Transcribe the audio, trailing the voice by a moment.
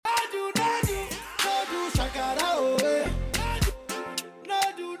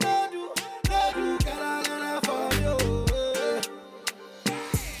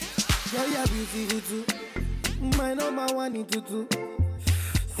beautiful too. My number one in tutu.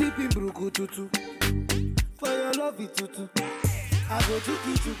 Sipping bruku tutu. For your love it tutu. I go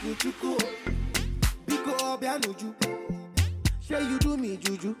chuku chuku. Biko obianuju. Say you do me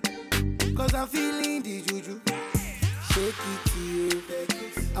juju. Cause I'm feeling the juju. Shake it to you.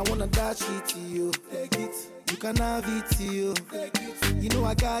 I wanna dash it to you. Take it. You can have it to you. Take it. You know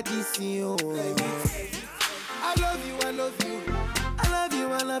I got this in you. I love you, I love you. I love you,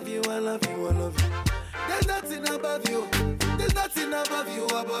 I love you, I love you, I love you. There's nothing above you. There's nothing above you,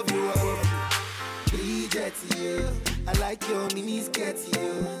 above you, above you. Bridget to you. I like your mini skirt to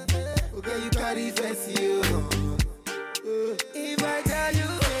you. Okay, you carry fancy you. If I tell you,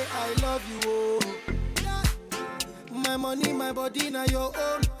 hey, I love you, oh. My money, my body, now your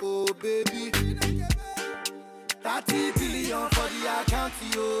own, oh baby. 30 billion for the account,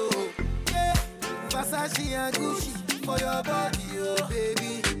 yo. Yeah. Versace and Gucci for your body, oh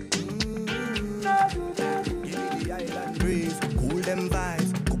baby. Give me the island breeze, cool them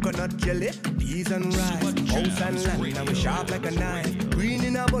vibes, coconut jelly, peas and rice, house and land, now we sharp like a knife. Green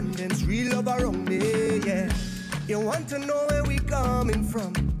in abundance, real love around me, yeah. You want to know where we coming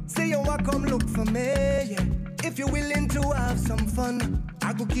from? Say you want come look for me, yeah. If you're willing to have some fun,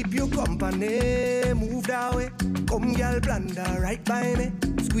 I could keep you company. Move that way, come girl, blunder right by me.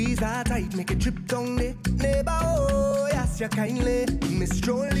 Squeeze that tight, make it trip down there. Neighbor, oh, yes, you kindly. Miss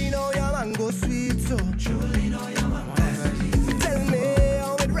Jolie, know your mango sweet, so Jolie, know your mango sweet. Tell me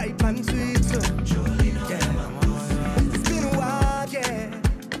how it ripe and sweet, so Jolie, know your mango sweet. It's been a while, yeah.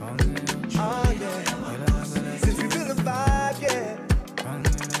 Oh, yeah. Since we feel the vibe, yeah.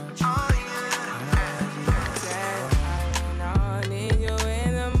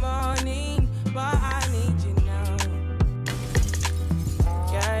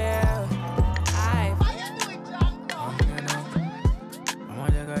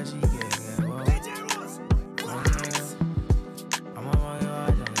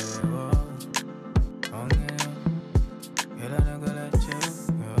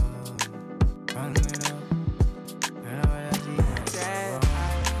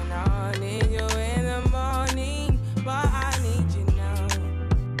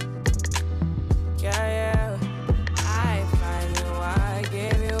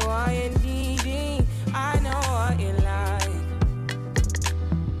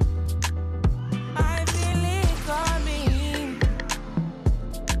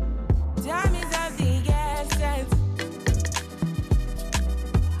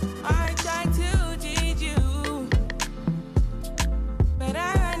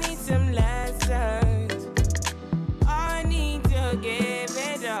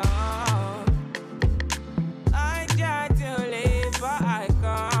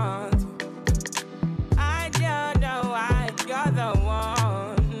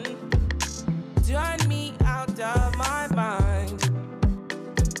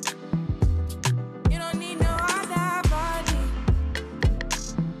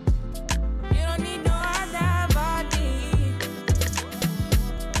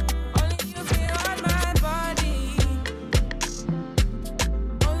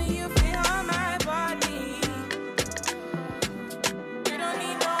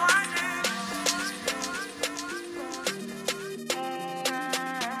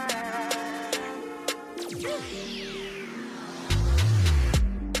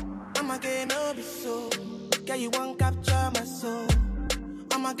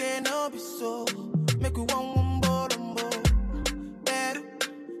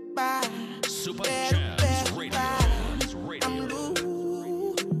 Supa Jamz Radio. I'm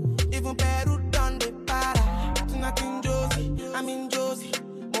loose, even Peru done the para. Nothing Josie, I'm in Josie.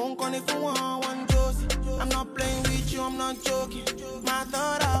 Won't call it for one Josie. I'm not playing with you, I'm not joking. My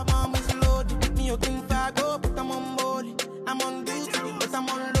thought of mom is loaded. Me, you think I go, but I'm on board. I'm on duty, but I'm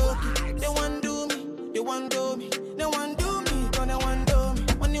on low. They want do me, they want do me, they want do me, don't they want do me.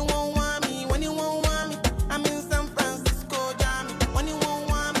 When you won't want me, when you won't want me, I'm in San Francisco, Jammy. When you won't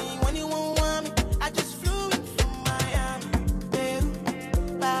want me, when you won't want me, I just flew in from Miami. Peru,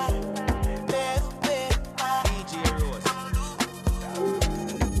 Peru, DJ Rose.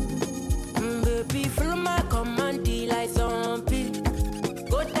 Baby, follow my command, like zombie.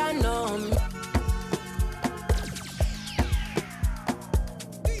 Go down on me.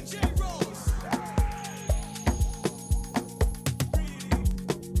 DJ Rose.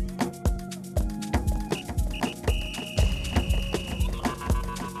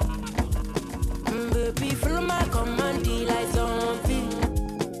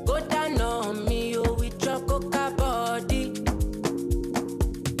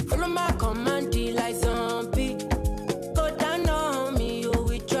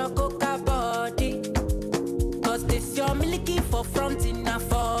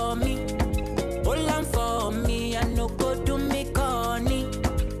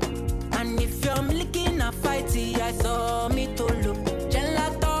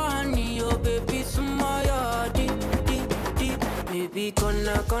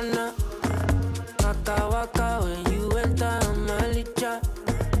 Gonna waka waka when you enter my licha.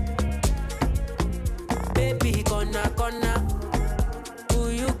 Baby, gonna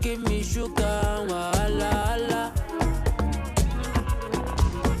will you give me sugar? Wala.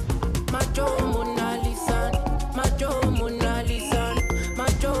 Macho Mona Lisa, Macho Mona Lisa,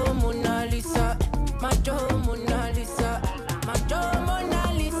 Macho Mona Lisa, Macho Mona Lisa, Macho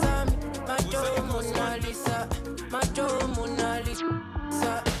Mona Lisa, Macho Mona Lisa, Macho Mona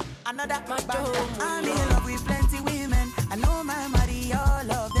Lisa. Another macho. I'm in love with plenty women. I know my money,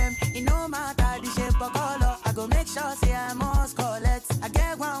 all of them. You know my body shape or color. I go make sure say I must collect. I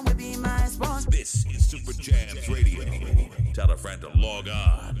get one will be my sponsor. This is Super Jamz Radio. Tell a friend to log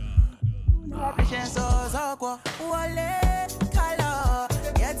on.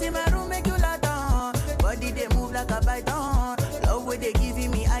 Get in my room, make you lie down. Body they move like a python. Love where they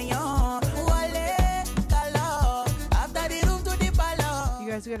giving me iron. After the room to the palace. You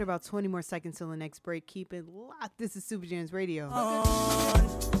guys, we got about 20 more seconds till the next break. Keep it locked. This is Super Jamz Radio.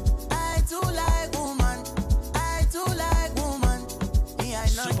 I too like woman. I too like woman. Me I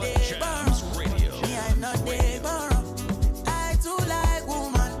not Super dey Jamz borrow. Radio. Me I not dey borrow. I too like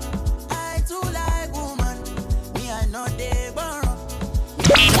woman. I too like woman. Me I not dey borrow.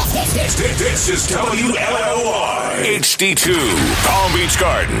 This is WLOR HD2 Palm Beach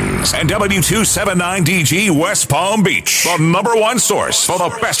Gardens and W279DG West Palm Beach, the #1 source for the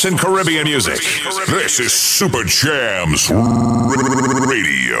best in Caribbean music. This is Super Jamz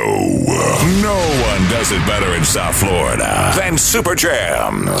Radio. No one does it better in South Florida than Super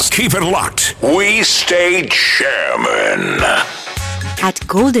Jamz. Keep it locked. We stay jamming. At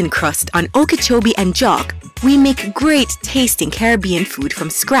Golden Crust on Okeechobee and Jock, we make great tasting Caribbean food from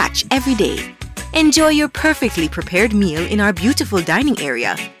scratch every day. Enjoy your perfectly prepared meal in our beautiful dining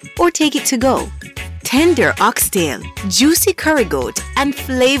area or take it to go. Tender oxtail, juicy curry goat, and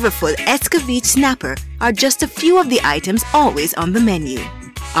flavorful escovitch snapper are just a few of the items always on the menu.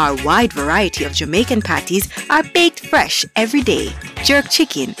 Our wide variety of Jamaican patties are baked fresh every day. Jerk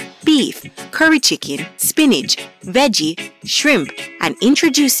chicken, beef, curry chicken, spinach, veggie, shrimp, and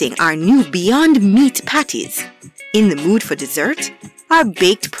introducing our new Beyond Meat patties. In the mood for dessert? Our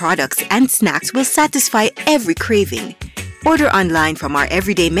baked products and snacks will satisfy every craving. Order online from our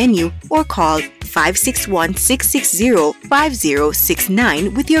everyday menu or call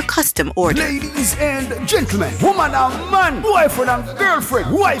 561-660-5069 with your custom order. Ladies and gentlemen, woman and man, boyfriend and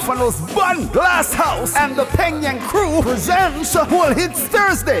girlfriend, wife and husband, Glass House and the Penguin Crew presents Whole Hits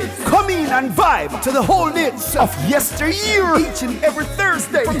Thursday. Come in and vibe to the whole hits of yesteryear each and every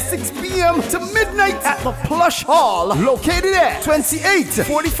Thursday from 6 p.m. to midnight at the Plush Hall, located at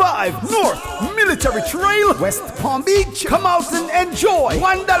 2845 North Military Trail, West Palm Beach. Come out and enjoy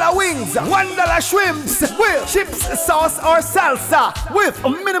 $1 wings, $1 shrimps with chips, sauce, or salsa with a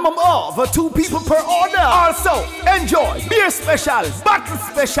minimum of 2 people per order. Also, enjoy beer specials, bottle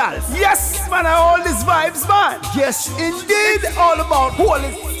specials. Yes, man, all these vibes, man. Yes, indeed, all about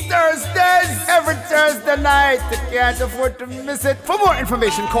Holy Thursdays every Thursday night. You can't afford to miss it. For more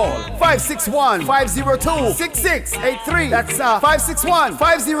information, call 561-502-6683. That's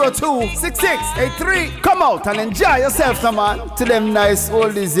 561-502-6683. Come out and enjoy yourself, man. To them nice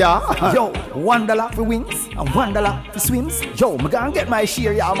oldies, yeah. Yo, $1 for wings and $1 for swims. Yo, I'm gonna get my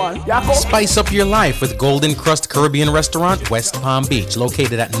share, yeah, man. Yeah, go. Spice up your life with Golden Crust Caribbean Restaurant, West Palm Beach,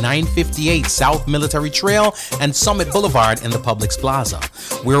 located at 958 South Military Trail and Summit Boulevard in the Publix Plaza.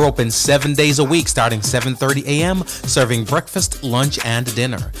 We're open 7 days a week starting 7:30 a.m., serving breakfast, lunch, and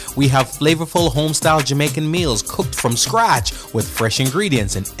dinner. We have flavorful home-style Jamaican meals cooked from scratch with fresh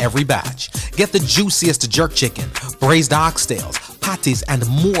ingredients in every batch. Get the juiciest jerk chicken, braised oxtails, patties, and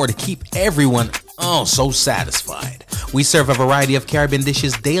more to keep everyone so satisfied. We serve a variety of Caribbean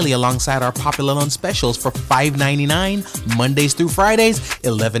dishes daily alongside our popular lunch specials for $5.99 Mondays through Fridays,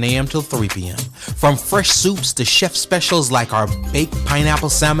 11 a.m. till 3 p.m. From fresh soups to chef specials like our baked pineapple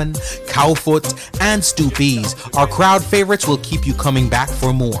salmon, cowfoot, and stew peas, our crowd favorites will keep you coming back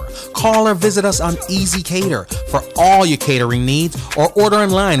for more. Call or visit us on Easy Cater for all your catering needs or order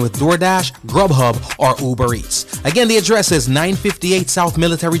online with DoorDash, Grubhub, or Uber Eats. Again, the address is 958 South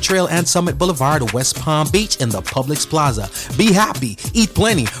Military Trail and Summit Boulevard, West Palm Beach in the Publix Plaza. Be happy, eat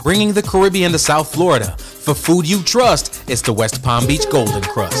plenty, bringing the Caribbean to South Florida. For food you trust, it's the West Palm Beach Golden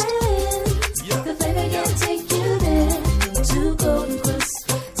Crust.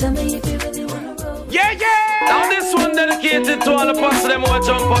 Yeah! Now this one dedicated to all the parts of them who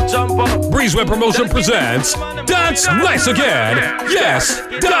jump up. Breezeway Promotion presents Dance Nice Again. Yes,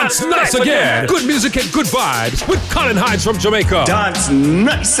 Dance Nice Again. Good music and good vibes with Colin Hines from Jamaica. Dance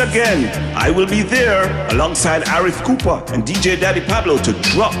Nice Again. I will be there alongside Arif Cooper and DJ Daddy Pablo to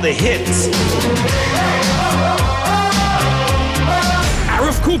drop the hits.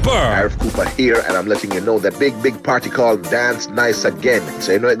 Arif Cooper here, and I'm letting you know the big party called Dance Nice Again.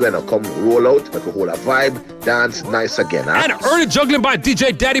 So you know it's gonna come roll out, make a whole vibe, dance nice again. Huh? And early juggling by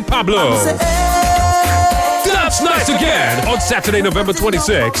DJ Daddy Pablo. Dance Nice Again on Saturday, November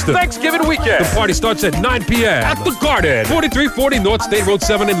 26th, Thanksgiving weekend. The party starts at 9 p.m. at The Garden, 4340 North State Road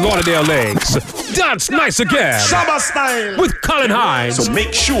 7 in Lauderdale Lakes. Dance Nice Again. Shabba style. With Colin Hines. So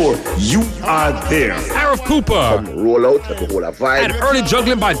make sure you are there. Arif Cooper. Come roll out, make a whole vibe. And early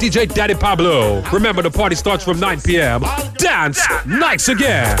juggling by DJ Daddy Pablo. Remember, the party starts from 9 p.m. Dance Nice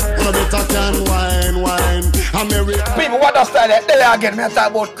Again. People, what does that? There again, me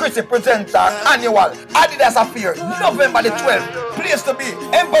talk about Chrissy Presenter Annual Adidas Affair, November the 12th. Place to be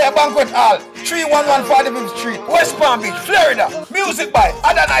Empire Banquet Hall, 311 45th Street, West Palm Beach, Florida. Music by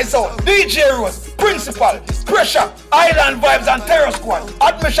Adonai Soul, DJ Rose, Principal, Pressure, Island Vibes and Terror Squad.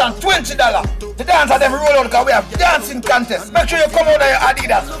 Admission $20. The dance at them roll out because we have dancing contest. Make sure you come out of your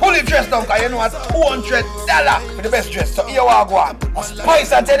Adidas, fully dressed down because you know it's $200 for the best dress. So here we go on. A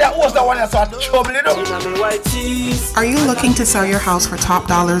Spice and tell you who's the one that's so trouble, you know. Are you looking to sell your house for top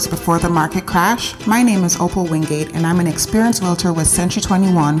dollars before the market crash? My name is Opal Wingate, and I'm an experienced realtor with Century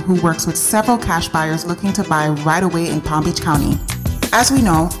 21 who works with several cash buyers looking to buy right away in Palm Beach County. As we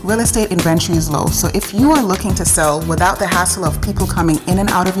know, real estate inventory is low, so if you are looking to sell without the hassle of people coming in and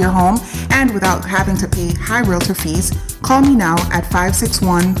out of your home and without having to pay high realtor fees, call me now at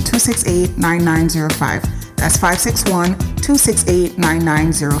 561-268-9905. That's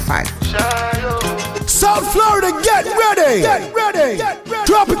 561-268-9905. South Florida, get ready! Get ready!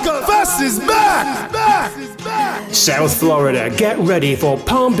 Tropical Fest is back! South Florida, get ready for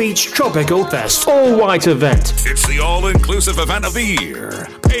Palm Beach Tropical Fest all-white event. It's the all-inclusive event of the year.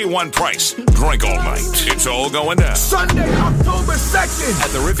 Pay one price, drink all night. It's all going down. Sunday, October 2nd.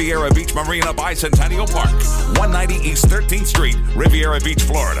 At the Riviera Beach Marina Bicentennial Park, 190 East 13th Street, Riviera Beach,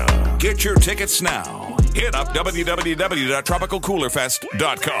 Florida. Get your tickets now. Hit up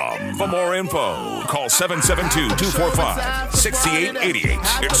www.tropicalcoolerfest.com. For more info, call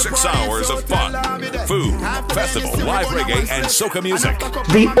 772-245-6888. It's 6 hours of fun, food, festival, live reggae, and soca music.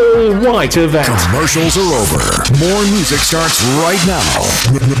 The all-white event. Commercials are over. More music starts right now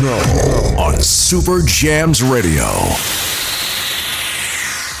on Super Jamz Radio.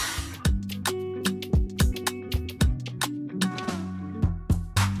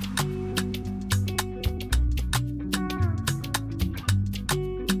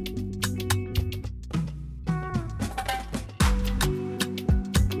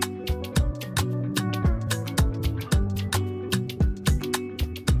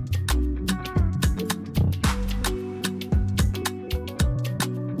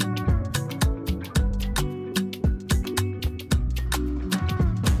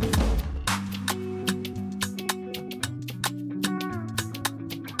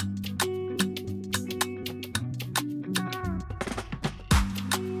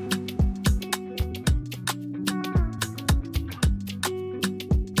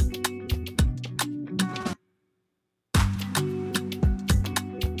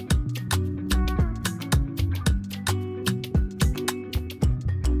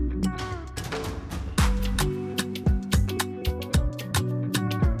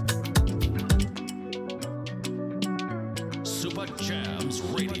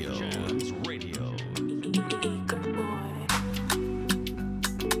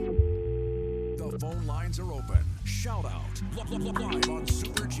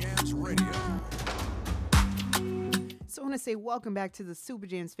 Say welcome back to the Super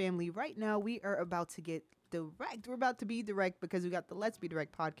Jamz family. Right now we are about to get direct. We're about to be direct because we got the Let's Be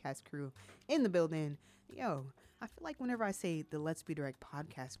Direct podcast crew in the building. Yo, I feel like whenever I say the Let's Be Direct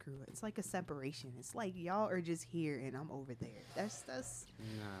podcast crew, it's like a separation. It's like y'all are just here and I'm over there. That's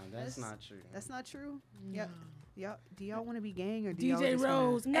not true. That's not true. No. Yeah. Do y'all want to be gang or do DJ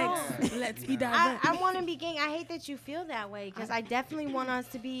y'all Rose? No. Let's be direct. I want to be gang. I hate that you feel that way because I definitely want us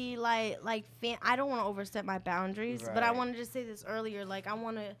to be like I don't want to overstep my boundaries, but I wanted to say this earlier. Like I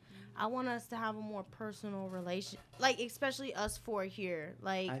want to I want us to have a more personal relation, like especially us four here.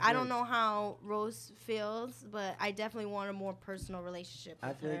 Like I don't know how Rose feels, but I definitely want a more personal relationship with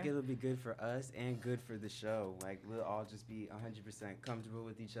I feel her. like it'll be good for us and good for the show. Like we'll all just be 100% comfortable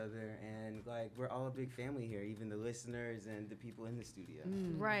with each other, and like we're all a big family here, even the listeners and the people in the studio.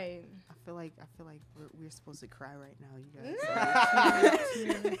 Right. I feel like we're supposed to cry right now, you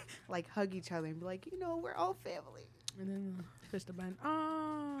guys. Like hug each other and be like, we're all family. And then push the button.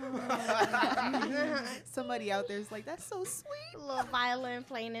 Oh. Somebody out there is like, that's so sweet. A little violin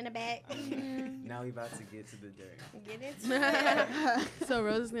playing in the back. Now we about to get to the dirt. Get into it. So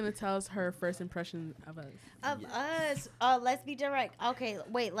Rose is gonna tell us her first impression of us. Of us. Let's be direct. Okay,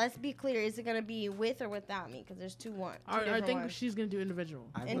 wait. Let's be clear. Is it gonna be with or without me? Because there's two I think she's gonna do individual.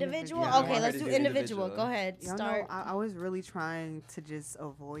 Individual. Yeah, okay, let's do individual. Go ahead. Y'all Start. know, I was really trying to just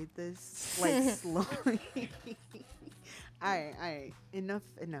avoid this, like slowly. All right. Enough,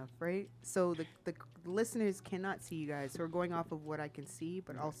 right? So the listeners cannot see you guys, so we're going off of what I can see,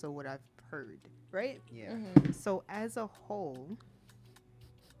 but also what I've heard, right? Yeah. So as a whole,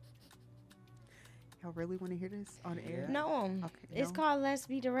 y'all really want to hear this on air? No. Okay. It's called Let's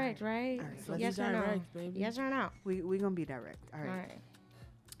Be Direct, right? All right, So yes be or no? direct, baby. Yes or no? We gonna be direct. All right.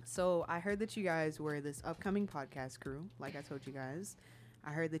 So I heard that you guys were this upcoming podcast crew, like I told you guys.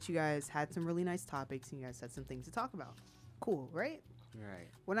 I heard that you guys had some really nice topics and you guys had some things to talk about. Cool, right? Right.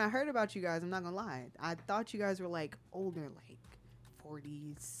 When I heard about you guys, I'm not gonna lie, I thought you guys were like older, like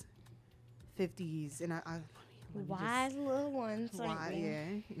 40s, 50s, and I Wise little ones.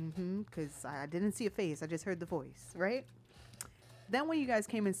 Because I didn't see a face, I just heard the voice, right? Then when you guys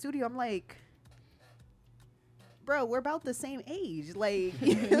came in studio, I'm like, bro, we're about the same age, like.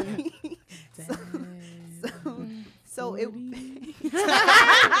 So it.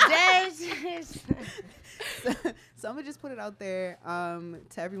 So I'm gonna just put it out there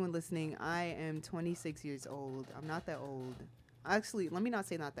to everyone listening. I am 26 years old. I'm not that old. Actually, let me not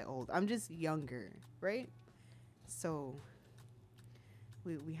say not that old. I'm just younger, right? So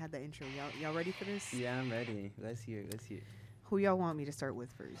we had the intro. Y'all ready for this? Yeah, I'm ready. Let's hear. Who y'all want me to start with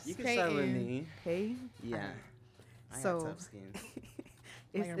first? You can start with me. Okay. Yeah. I So got tough skin.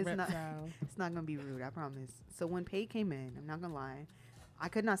 it's not gonna be rude, I promise. So when Pay came in, I'm not gonna lie, I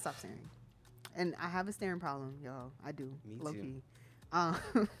could not stop staring, and I have a staring problem, y'all. I do. Me low too.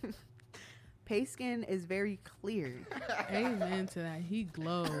 Key. Pay skin is very clear. Amen to that. He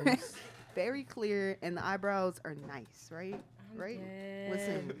glows. Very clear, and the eyebrows are nice, right? Right.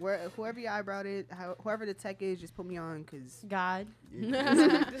 Listen, whoever your eyebrow is, whoever the tech is, just put me on, cause God.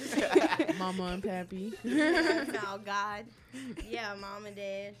 Mama and Pappy. No, God. Yeah, Mom and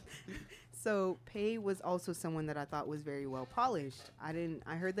Dad. So Pay was also someone that I thought was very well polished. I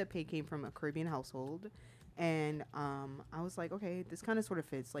heard that Pay came from a Caribbean household, and I was like, okay, this kind of sort of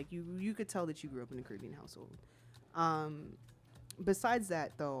fits. Like you could tell that you grew up in a Caribbean household. Besides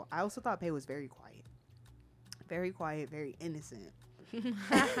that, though, I also thought Pay was very quiet. Very quiet, very innocent.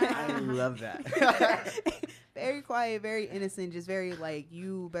 I love that. Very quiet, very innocent, just very like,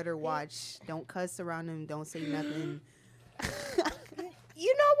 you better watch. Don't cuss around him. Don't say nothing.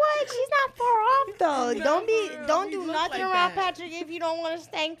 You know what? She's not far off though. Don't do nothing like around that. Patrick if you don't want a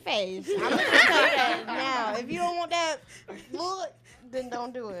stank face. I'm gonna tell you that now. If you don't want that look, then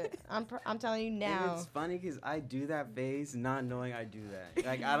don't do it. I'm telling you now. And it's funny because I do that face not knowing I do that.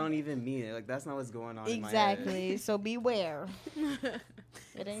 Like, I don't even mean it. Like, that's not what's going on in my head. Exactly. So beware.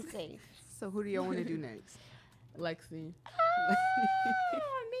 It ain't safe. So who do y'all want to do next? Lexi.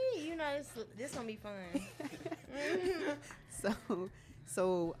 Me. You know, this gonna be fun.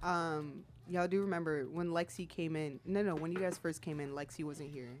 So y'all do remember when Lexi came in? No, when you guys first came in, Lexi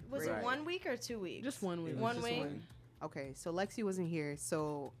wasn't here. Was it 1 week or 2 weeks? Just 1 week. One week. Okay, so Lexi wasn't here,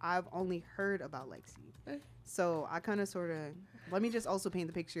 so I've only heard about Lexi. So I kind of sort of, let me just also paint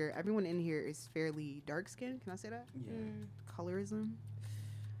the picture. Everyone in here is fairly dark skinned. Can I say that? Yeah. Colorism.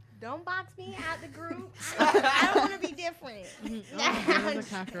 Don't box me out the group. I don't want to be different. I'm a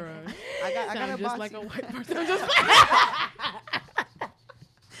cockroach. I got a just box like you. a white person.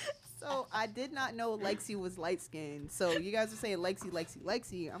 So I did not know Lexi was light skinned. So you guys are saying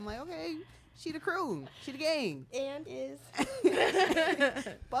Lexi. I'm like, okay, she the crew. She the gang. And is.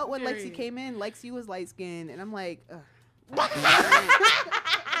 But when Lexi came in, Lexi was light skinned. And I'm like, ugh.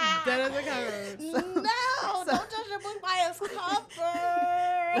 That is a cockroach. No, don't judge a book by its cover.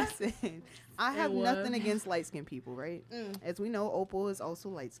 Listen, I have nothing against light skinned people, right? As we know, Opal is also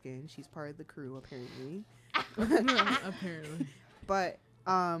light skinned. She's part of the crew, apparently. Apparently. But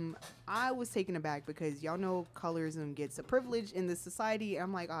I was taken aback because y'all know colorism gets a privilege in this society.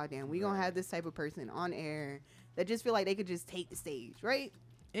 I'm like, oh damn, we gonna have this type of person on air that just feel like they could just take the stage, right?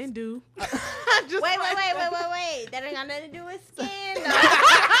 And do. Wait. That ain't got nothing to do with skin.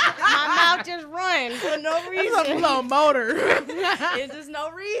 My mouth just run for no reason. It's a little motor. There's just no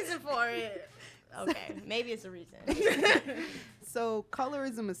reason for it. Okay, maybe it's a reason. So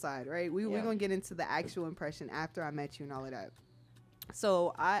colorism aside, right? We're going to get into the actual impression after I met you and all of that.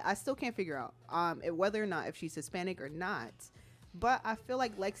 So I still can't figure out whether or not if she's Hispanic or not. But I feel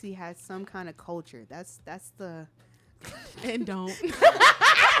like Lexi has some kind of culture. That's the... And don't.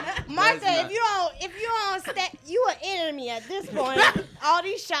 Martha, if you don't step, you an enemy at this point. All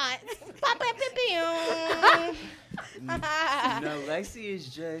these shots. No, Lexi is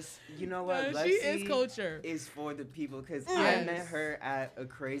just, you know what? No, Lexi she is culture. is for the people because I met her at a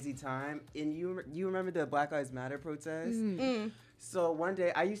crazy time. And you remember the Black Lives Matter protest? So one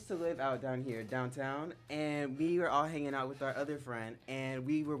day, I used to live out down here, downtown, and we were all hanging out with our other friend, and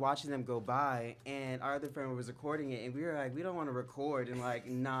we were watching them go by, and our other friend was recording it, and we were like, we don't want to record and, like,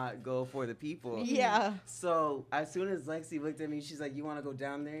 not go for the people. Yeah. So as soon as Lexi looked at me, she's like, you want to go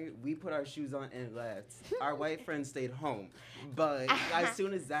down there? We put our shoes on and left. Our white friend stayed home. But as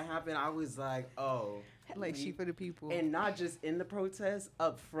soon as that happened, I was like, oh. Like she for the people. And not just in the protest,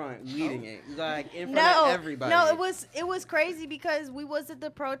 up front, leading it. Like, in front of everybody. No, it was crazy because we was at the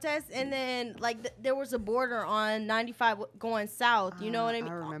protest and then, like, there was a border on 95 going south. You know what I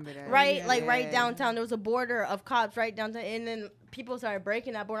mean? I remember that. Right? Yeah. Like, right downtown. There was a border of cops right downtown. And then people started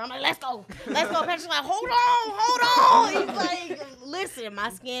breaking that border. I'm like, let's go. Patrick's like, hold on. He's like, listen, my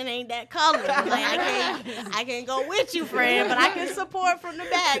skin ain't that color. Like, I can't go with you, friend, but I can support from the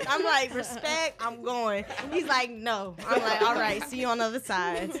back. I'm like, respect, I'm going. He's like, no. I'm like, all right, see you on the other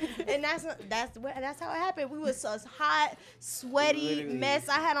side. And that's how it happened. We was a hot, sweaty mess.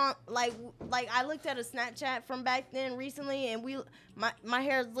 I had on like I looked at a Snapchat from back then recently, and my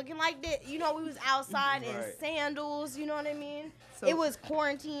hair is looking like that. You know, we was outside in sandals. You know what I mean? So, it was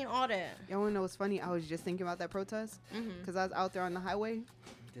quarantine, all that. Y'all wanna know what's funny? I was just thinking about that protest because I was out there on the highway.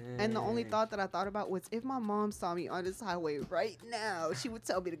 And the only thought that I thought about was if my mom saw me on this highway right now, she would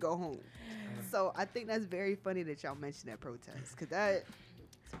tell me to go home. So I think that's very funny that y'all mentioned that protest because that's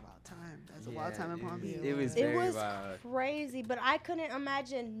a wild time. That's a wild time in Palm Beach. It was very wild. Crazy, but I couldn't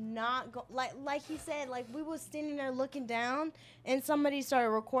imagine not go. Like he said, like we was standing there looking down, and somebody started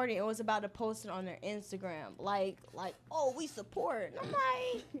recording. It was about to post it on their Instagram. Like, oh, we support. And I'm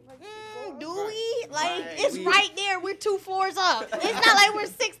like, do we? Like, it's right there. We're 2 floors up. It's not like we're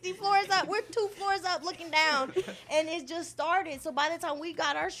 60 floors up. We're 2 floors up looking down, and it just started. So by the time we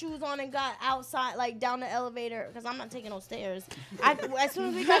got our shoes on and got outside, like down the elevator, because I'm not taking no stairs. As soon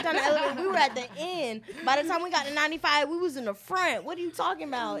as we got down the elevator, we were at the end. By the time we got to 95, we was in the front. What are you talking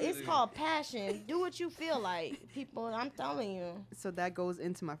about? It's called passion. Do what you feel like, people. I'm telling you. So that goes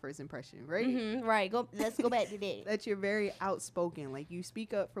into my first impression, right? Mm-hmm, right. Let's go back to that. That you're very outspoken. Like you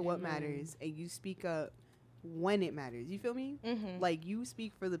speak up for what matters, and you speak up when it matters. You feel me? Mm-hmm. Like you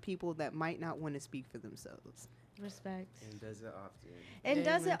speak for the people that might not want to speak for themselves. Respect. And does it often. And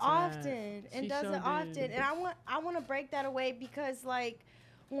does it often. And does it often. And I want to break that away because like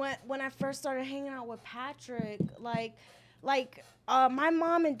when I first started hanging out with Patrick, like my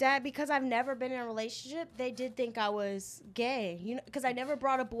mom and dad, because I've never been in a relationship, they did think I was gay, you know, because I never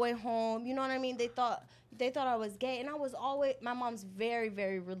brought a boy home, you know what I mean? They thought I was gay, and I was always, my mom's very,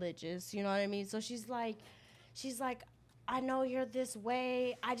 very religious, you know what I mean? So she's like, I know you're this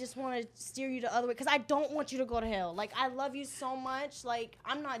way, I just want to steer you the other way, because I don't want you to go to hell. Like, I love you so much, like,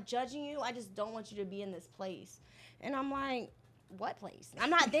 I'm not judging you, I just don't want you to be in this place. And I'm like, what place? I'm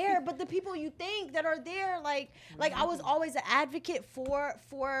not there, but the people you think that are there, like I was always an advocate for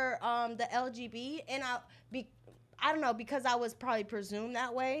the LGB, and I don't know, because I was probably presumed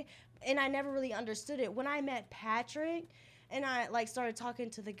that way, and I never really understood it. When I met Patrick, and I like started talking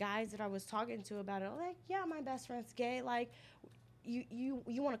to the guys that I was talking to about it, I'm like, yeah, my best friend's gay. Like, you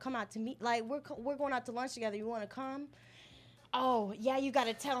want to come out to meet? Like, we're going out to lunch together. You want to come? Oh yeah, you got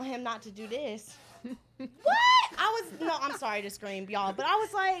to tell him not to do this. What? I'm sorry to scream, y'all, but I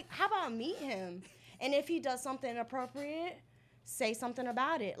was like, how about meet him? And if he does something inappropriate, say something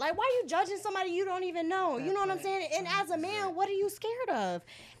about it. Like, why are you judging somebody you don't even know? You know what I'm saying? And as a man, what are you scared of?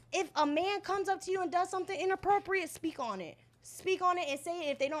 If a man comes up to you and does something inappropriate, speak on it. Speak on it and say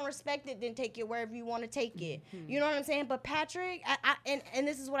it. If they don't respect it, then take it wherever you want to take it. You know what I'm saying? But Patrick, and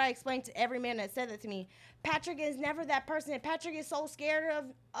this is what I explained to every man that said that to me. Patrick is never that person. Patrick is so scared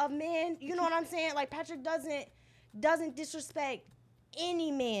of men. You know what I'm saying? Like, Patrick doesn't disrespect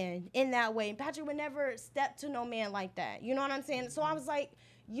any man in that way. Patrick would never step to no man like that. You know what I'm saying? So I was like,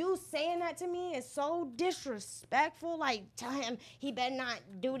 you saying that to me is so disrespectful. Like, tell him he better not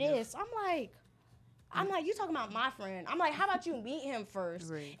do this. I'm like, I'm like, you talking about my friend. I'm like, how about you meet him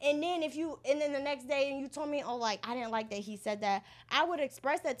first? Right. And then the next day and you told me, oh, like, I didn't like that he said that, I would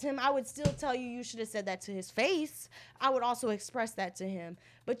express that to him. I would still tell you should have said that to his face. I would also express that to him.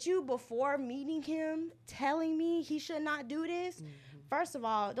 But you, before meeting him, telling me he should not do this, first of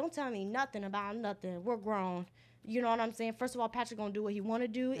all, don't tell me nothing about nothing. We're grown. You know what I'm saying? First of all, Patrick gonna do what he want to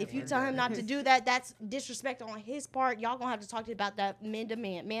do. If you tell him not to do that, that's disrespect on his part. Y'all gonna have to talk to about that man to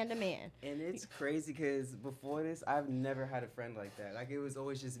man. And it's crazy because before this, I've never had a friend like that. Like, it was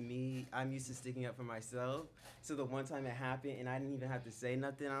always just me. I'm used to sticking up for myself. So the one time it happened and I didn't even have to say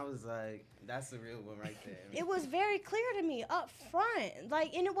nothing, I was like, that's the real one right there. It was very clear to me up front.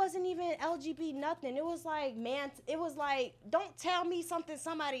 Like, and it wasn't even LGBT nothing. It was like, man, it was like, don't tell me something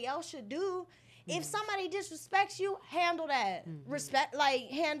somebody else should do. If somebody disrespects you, handle that. Respect, like,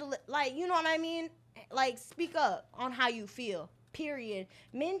 handle it. Like, you know what I mean? Like, speak up on how you feel, period.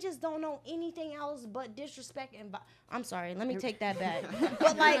 Men just don't know anything else but disrespect and I'm sorry, let me take that back.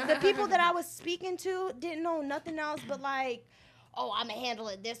 But, like, the people that I was speaking to didn't know nothing else but, like, oh, I'm going to handle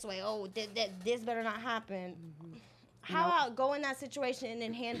it this way. Oh, this better not happen. How about go in that situation and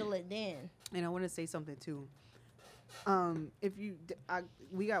then handle it then? And I want to say something, too. If you,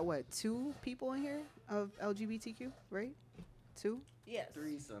 we got what, 2 people in here of LGBTQ, right? 2? Yes.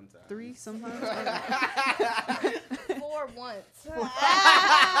 3 sometimes. 3 sometimes. 4 once.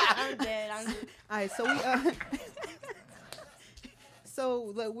 I'm dead. All right, so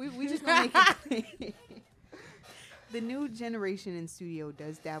we just gonna make it clear. The new generation in studio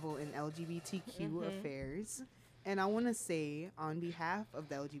does dabble in LGBTQ affairs. And I want to say, on behalf of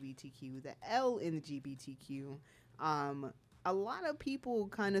the LGBTQ, the L in the GBTQ, a lot of people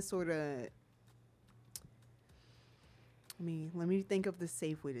kind of sort of, let me think of the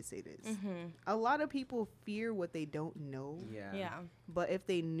safe way to say this. A lot of people fear what they don't know. Yeah. But if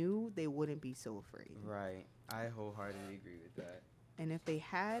they knew, they wouldn't be so afraid. Right. I wholeheartedly agree with that. And if they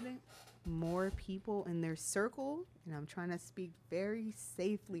had more people in their circle, and I'm trying to speak very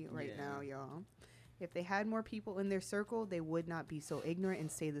safely right now, y'all. If they had more people in their circle, they would not be so ignorant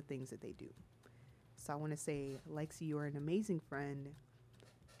and say the things that they do. So I want to say, Lexi, you are an amazing friend.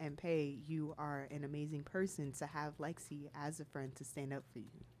 And Pay, you are an amazing person to have Lexi as a friend to stand up for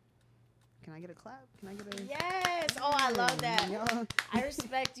you. Can I get a clap? Can I get a... Yes. Oh, I love that. Y'all. I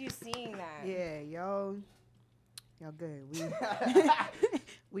respect you seeing that. Yeah, y'all good.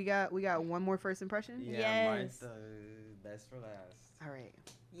 We got one more first impression? Yeah, Martha, best for last. All right.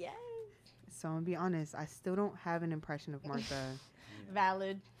 Yes. So I'm gonna be honest, I still don't have an impression of Martha.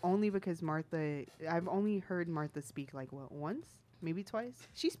 Valid. Only because Martha, I've only heard Martha speak like once, maybe twice.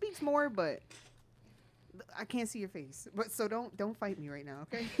 She speaks more, but I can't see your face. But so don't fight me right now,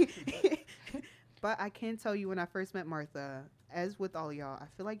 okay? But I can tell you, when I first met Martha, as with all y'all, I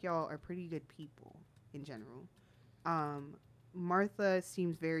feel like y'all are pretty good people in general. Martha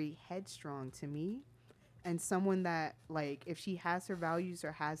seems very headstrong to me, and someone that, like, if she has her values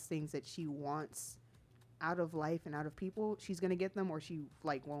or has things that she wants out of life and out of people, she's gonna get them, or she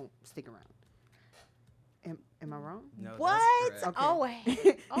like won't stick around. Am I wrong? No, what? That's correct.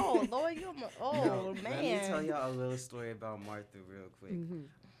 Okay. Oh Lord, man. Let me tell y'all a little story about Martha real quick.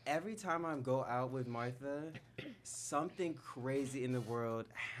 Every time I go out with Martha, something crazy in the world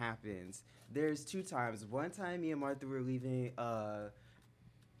happens. There's 2 times. One time, me and Martha were leaving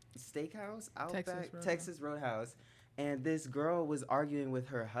steakhouse out back, Texas Roadhouse, and this girl was arguing with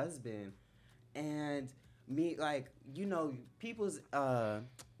her husband, and me, like, you know, people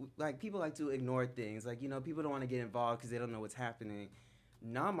like to ignore things, like, you know, people don't want to get involved because they don't know what's happening.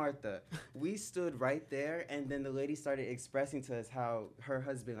 Nah, Martha, we stood right there, and then the lady started expressing to us how her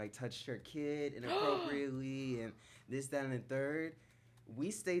husband, like, touched her kid inappropriately and this, that, and the third.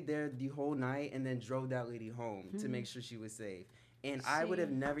 We stayed there the whole night and then drove that lady home to make sure she was safe. And I would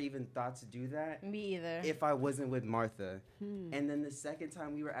have never even thought to do that. Me either. If I wasn't with Martha. And then the second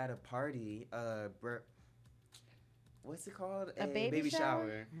time we were at a party, what's it called? A baby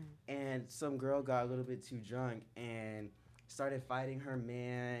shower? And some girl got a little bit too drunk and started fighting her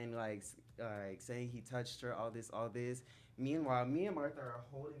man, like saying he touched her, all this. Meanwhile, me and Martha are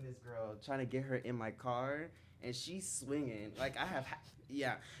holding this girl, trying to get her in my car, and she's swinging. Like,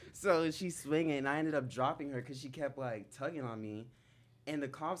 so she's swinging, and I ended up dropping her because she kept, like, tugging on me. And the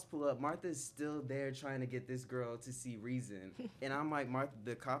cops pull up. Martha's still there trying to get this girl to see reason. And I'm like, Martha,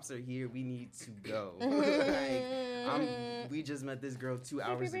 the cops are here. We need to go. We just met this girl 2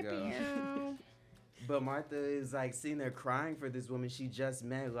 hours ago. But Martha is like sitting there crying for this woman she just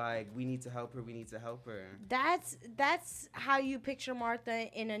met. Like, we need to help her. We need to help her. That's how you picture Martha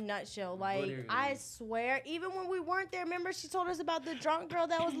in a nutshell. Like, Literally. I swear, even when we weren't there, remember she told us about the drunk girl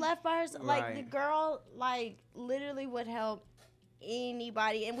that was left by herself. Like, the Right. girl, like, literally would help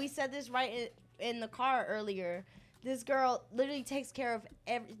anybody. And we said this right in the car earlier. This girl literally takes care of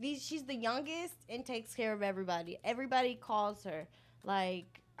she's the youngest and takes care of everybody. Everybody calls her. Like,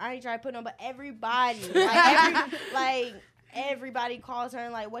 I ain't trying to put no, but everybody. Like, everybody calls her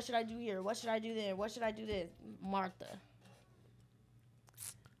and like, what should I do here? What should I do there? What should I do this? Martha.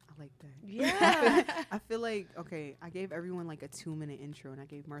 I like that. Yeah. I feel like, okay, I gave everyone like a 2-minute intro and I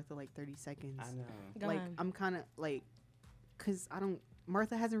gave Martha like 30 seconds. I know. Like, I'm kind of like, because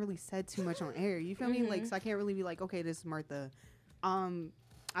Martha hasn't really said too much on air. You feel me? Like, so I can't really be like, okay, this is Martha.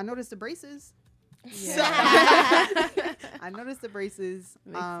 I noticed the braces. Yeah. I noticed the braces.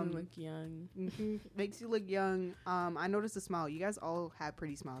 Makes you look young. Makes you look young. I noticed the smile. You guys all have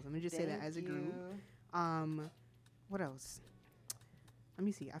pretty smiles. Let me just say that as a group. What else? Let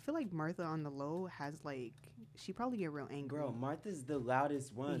me see. I feel like Martha on the low has like, she probably get real angry. Bro, Martha's the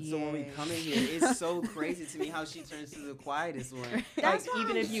loudest one. So when we come in here, it's so crazy to me how she turns to the quietest one. Like,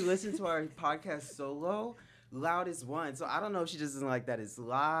 even if you listen to our podcast solo, loudest one. So I don't know if she just doesn't like that it's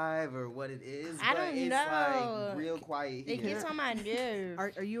live or what it is. I but don't it's know. like real quiet here. It gets on my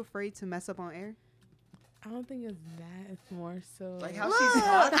nerves. Are you afraid to mess up on air? I don't think it's that. It's more so like how she's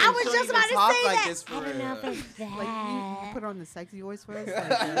talking. I was just about to say like that. this for I don't know if real. it's that. Like, you put on the sexy voice for us? Like,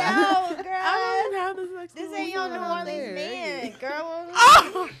 No, girl. I don't have this like. This ain't your New Orleans man, girl.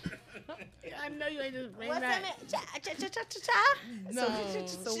 Oh! I know you ain't just bring What's that. Cha-cha-cha-cha-cha? No,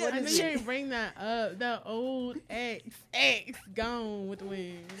 So I know you ain't bring that up. That old ex gone with the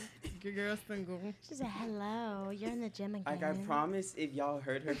wind. Your girl single. She said, "Hello, you're in the gym again." Like, I promise if y'all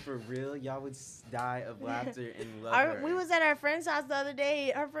heard her for real, y'all would die of laughter and love her. We was at our friend's house the other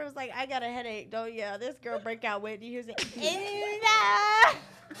day. Her friend was like, "I got a headache." Don't yell. This girl break out Whitney. He was like,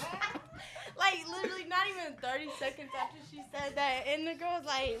 like literally not even 30 seconds after she said that, and the girl was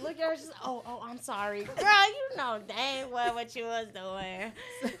like, look at her, she's like, oh, I'm sorry. Girl, you know dang well what you was doing.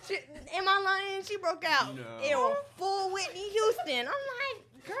 Am I lying? She broke out. No. It was full Whitney Houston. I'm like,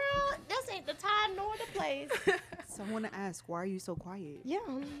 girl, this ain't the time nor the place. So I want to ask, why are you so quiet? Yeah.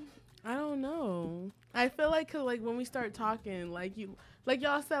 I don't know. I feel like 'cause like when we start talking, like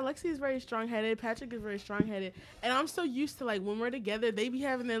y'all said, Lexi is very strong-headed. Patrick is very strong-headed, and I'm so used to like when we're together, they be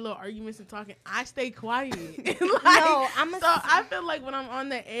having their little arguments and talking. I stay quiet. I feel like when I'm on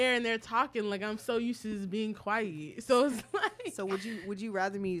the air and they're talking, like I'm so used to just being quiet. So it's like. So would you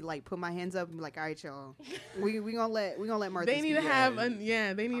rather me like put my hands up and be like, all right, y'all, we gonna let Martha. They need to speak. have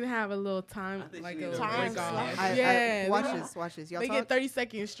they need to have a little time, like a time break off. I watch this. Y'all They talk. get 30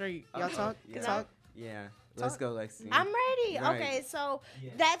 seconds straight. Y'all talk. Yeah. Talk. Yeah. Let's go, Lexi. I'm ready. Right. Okay, so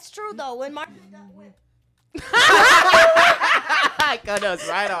that's true though. When Martha's done with Cut us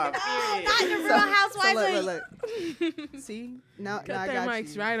right off. not the Real Housewives. Look. See, now I their got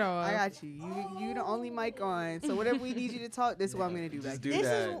mics you. right off. I got you. You the only mic on. So whatever we need you to talk, this is what I'm gonna do. Just Back. do This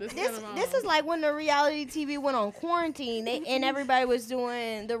that. is this is like when the reality TV went on quarantine and everybody was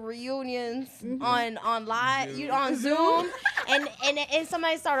doing the reunions on live on Zoom and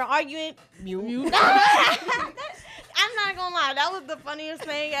somebody started arguing. Mute. I'm not gonna lie, that was the funniest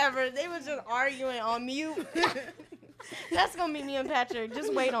thing ever. They was just arguing on mute. That's gonna be me and Patrick.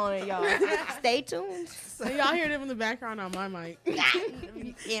 Just wait on it, y'all. Stay tuned. So y'all hear them in the background on my mic.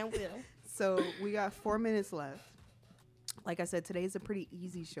 Yeah, will. So we got 4 minutes left. Like I said, today is a pretty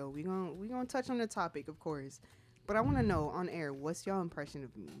easy show. We gonna touch on the topic, of course, but I want to know on air, what's y'all impression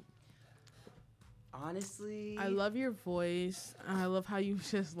of me? Honestly, I love your voice. I love how you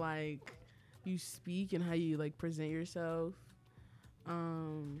just like you speak and how you like present yourself. I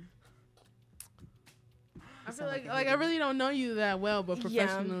feel like I really don't know you that well, but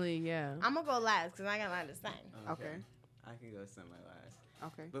professionally, yeah. I'm gonna go last because I got a lot to say. Okay. I can go semi-last.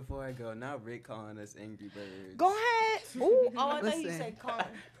 Okay. Before I go, now Rick calling us Angry Birds. Go ahead. Ooh, oh, I thought you Listen. said calm.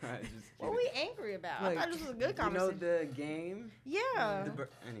 What are we angry about? Look, I thought this was a good You conversation. know the game? Yeah.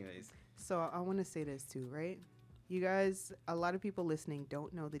 Anyways. So I want to say this too, right? You guys, a lot of people listening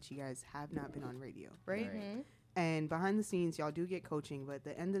don't know that you guys have not been on radio, right? Mhm. And behind the scenes, y'all do get coaching, but at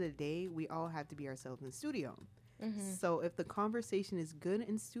the end of the day, we all have to be ourselves in the studio. Mhm. So if the conversation is good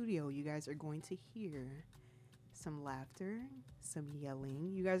in studio, you guys are going to hear some laughter, some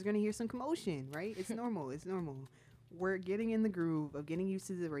yelling. You guys are going to hear some commotion, right? It's normal. It's normal. We're getting in the groove of getting used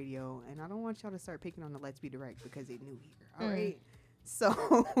to the radio, and I don't want y'all to start picking on the Let's Be Direct because they're new here, all right?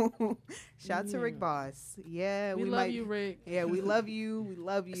 So, shout to Rick Boss. Yeah, we love you, Rick. Yeah, we love you. We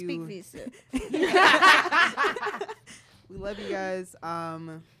love you. Speak for yourself. We love you guys.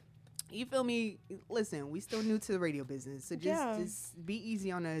 You feel me? Listen, we still new to the radio business, so just be easy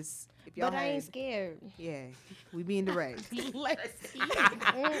on us. If y'all but I ain't scared. Yeah, we being direct. She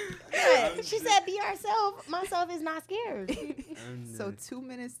said, "Be ourselves." Myself is not scared. So 2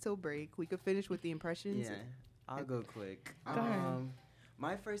 minutes till break. We could finish with the impressions. Yeah, I'll go quick. Go ahead.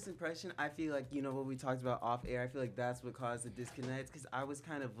 My first impression, I feel like, you know, what we talked about off air, I feel like that's what caused the disconnect, because I was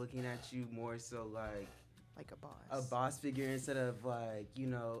kind of looking at you more so like a boss. A boss figure instead of like, you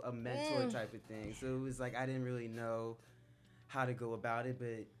know, a mentor type of thing. So it was like I didn't really know how to go about it,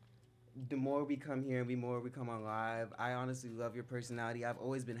 but the more we come here and the more we come on live, I honestly love your personality. I've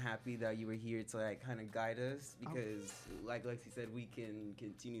always been happy that you were here to like kind of guide us because like Lexi said, we can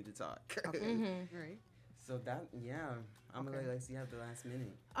continue to talk. Right. So that, I'm gonna let Lexi have the last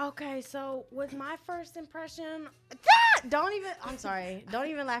minute. Okay, so with my first impression, don't even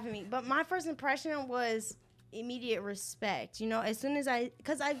laugh at me. But my first impression was immediate respect. You know, as soon as I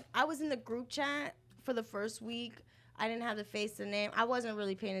was in the group chat for the first week, I didn't have to face the name. I wasn't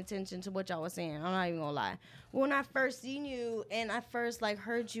really paying attention to what y'all was saying. I'm not even gonna lie. When I first seen you and I first like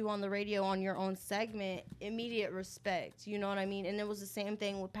heard you on the radio on your own segment, immediate respect. You know what I mean? And it was the same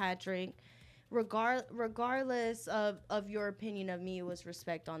thing with Patrick. Regardless of your opinion of me, it was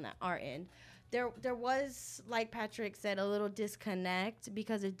respect on our end. There was, like Patrick said, a little disconnect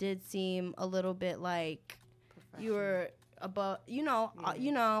because it did seem a little bit like you were above,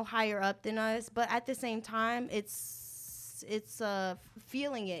 higher up than us. But at the same time, it's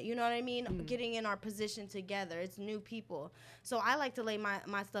feeling it. You know what I mean? Getting in our position together. It's new people, so I like to lay my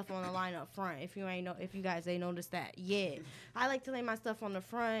stuff on the line up front. If you guys ain't noticed that, I like to lay my stuff on the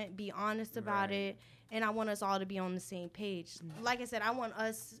front, be honest about it, and I want us all to be on the same page. Like I said, I want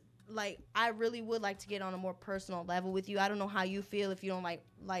us. Like, I really would like to get on a more personal level with you. I don't know how you feel if you don't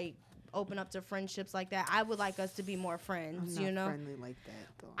like open up to friendships like that. I would like us to be more friends. I'm not you know, friendly like that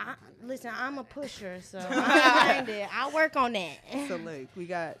though. Listen, I'm a pusher, so I'll work on that. So look, we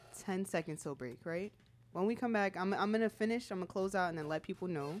got 10 seconds till break, right? When we come back, I'm gonna finish. I'm gonna close out and then let people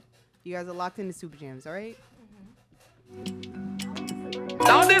know. You guys are locked into Supa Jamz, all right?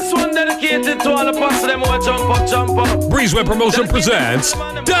 Now this one dedicated to all the parts of them who are jump up. Breezeway Promotion presents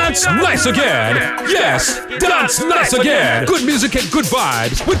Dance Nice Again. Yes, Dance Nice Again. Good music and good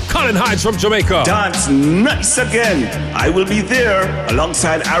vibes with Colin Hines from Jamaica. Dance Nice Again. I will be there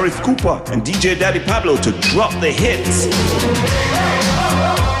alongside Arif Cooper and DJ Daddy Pablo to drop the hits.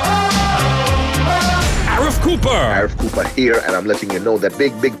 Arif Cooper here, and I'm letting you know that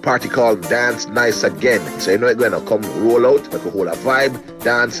big party called Dance Nice Again. So you know it's gonna come roll out, make a whole vibe,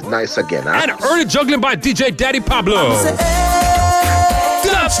 dance nice again. Huh? And early juggling by DJ Daddy Pablo.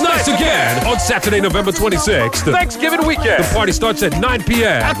 Dance Nice Again on Saturday, November 26th. Thanksgiving weekend. The party starts at 9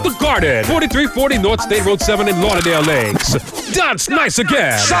 p.m. at the Garden, 4340 North State Road 7 in Lauderdale Lakes. Dance Nice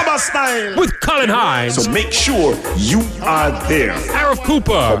Again. Summer style. With Colin Hines. So make sure you are there. Arif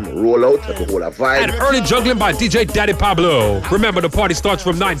Cooper. Come roll out, make a whole vibe. And early juggling by DJ Daddy Pablo. Remember, the party starts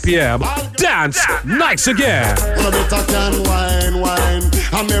from 9 p.m. Dance Nice Again.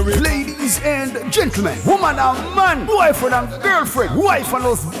 Ladies and gentlemen, woman and man, boyfriend and girlfriend, wife and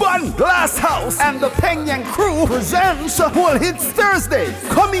husband, Glass House and the Penguin Crew presents Whole Hits Thursday.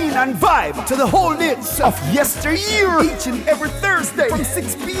 Come in and vibe to the whole hits of yesteryear each and every Thursday from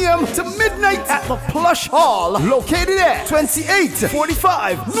 6 p.m. to midnight at the Plush Hall, located at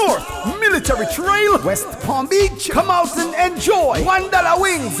 2845 North Military Trail, West Palm Beach. Come out and enjoy $1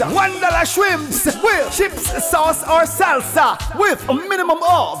 wings, $1 shrimps with chips, sauce, or salsa with a minimum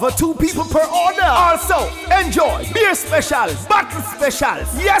of 2 people per order. Also, enjoy beer specials, bottle specials.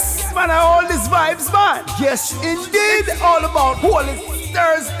 Yes, man, all these vibes, man. Yes, indeed, all about Holy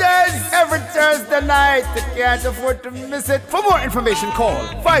Thursdays every Thursday night. You can't afford to miss it. For more information, call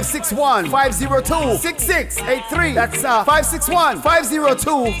 561-502-6683. That's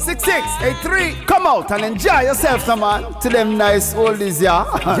 561-502-6683. Come out and enjoy yourself, man. To them nice oldies, yeah.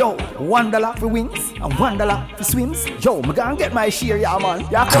 Yo, $1 for wings and $1 for swims. Yo, I'm gonna get my share, yeah, man.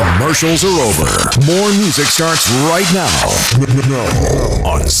 Yeah, commercials are over. More music starts right now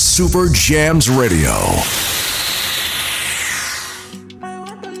on Supa Jamz Radio.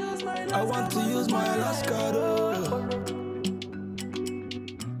 I want to use my last card.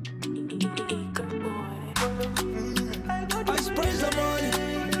 I spray the money.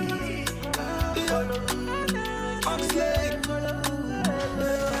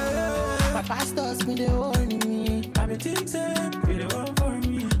 My pastors me, they warning me. I be thinking, they want for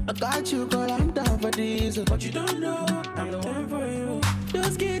me. I got you, girl, I'm down for this, but you don't know I'm the one for you.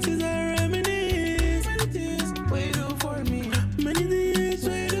 Those kisses are reminisce. Many things wait for me. Many things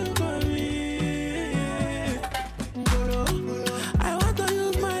wait for me. I want to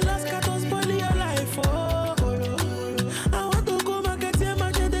use my last cat to spoil your life. Oh, I want to go market here,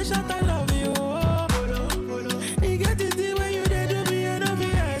 match the shot. I love you. You get it the way you did to me, and I'll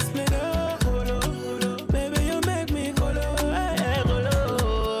be explain. Baby, you make me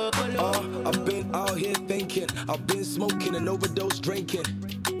I've been out here thinking, I've been smoking and overdose drinking.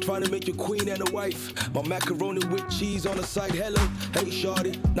 Trying to make you queen and a wife. My macaroni with cheese on the side. Hello, hey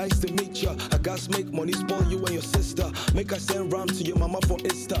shawty, nice to meet ya. I got to make money, spoil you and your sister. Make I send ram to your mama for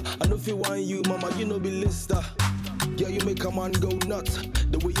Insta. I know if you want you, mama, you know be lister. Yeah, you make a man go nuts.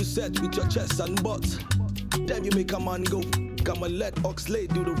 The way you set with your chest and butt. Damn, you make a man go. I'ma let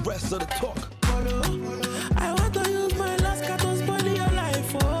Oxlade do the rest of the talk. I want to use my last cat to spoil your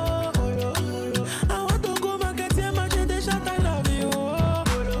life. I want to go market here, match the shot. I love you.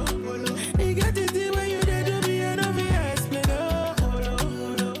 You get it the way you did to me, and I'll be explain.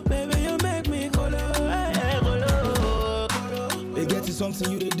 Baby, you make me It gets you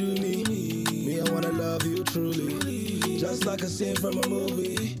something you to do me. Me, I wanna love you truly. Just like a scene from a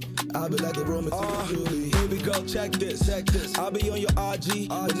movie. I'll be like a Roman to Julie. Baby girl, check this. I'll be on your RG,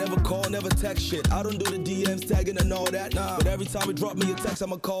 but never call, never text shit. I don't do the DMs, tagging and all that. But every time you drop me a text,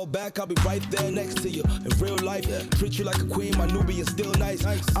 I'ma call back. I'll be right there next to you. In real life, treat you like a queen, my newbie is still nice.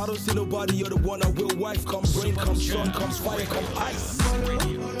 I don't see nobody, you're the one I will wife. Come rain, come sun, comes fire, come ice.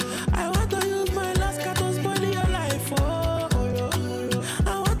 I want to use my last cat to spoil your life.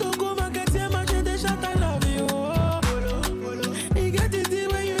 I want to go market here, match the shot. I love you. You get it the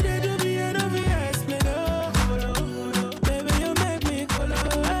way you did to me, and I'll be explain. Baby, you make me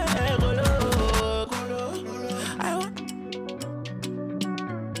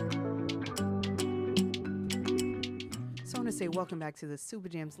So I want to say welcome back to the Supa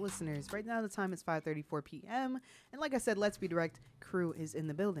Jamz listeners. Right now the time is 5:34 p.m. And like I said, Let's Be Direct crew is in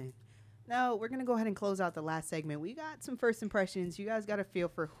the building. Now we're going to go ahead and close out the last segment. We got some first impressions. You guys got a feel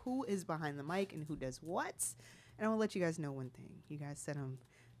for who is behind the mic and who does what. And I want to let you guys know one thing. You guys said I'm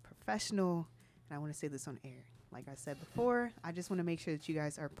professional, and I want to say this on air. Like I said before, I just want to make sure that you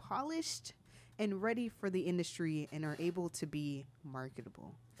guys are polished and ready for the industry and are able to be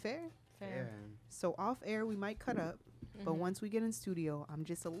marketable. Fair? Fair. So off air, we might cut up. But once we get in studio, I'm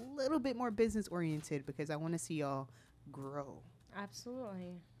just a little bit more business oriented because I want to see y'all grow.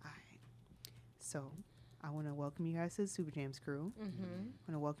 Absolutely. All right. So I want to welcome you guys to the Supa Jamz crew. I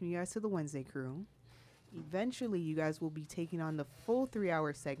want to welcome you guys to the Wednesday crew. Eventually, you guys will be taking on the full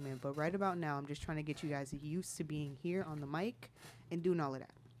 3-hour segment. But right about now, I'm just trying to get you guys used to being here on the mic and doing all of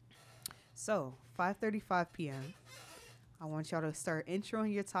that. So 5:35 p.m. I want y'all to start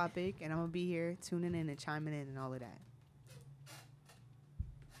introing your topic, and I'm going to be here tuning in and chiming in and all of that.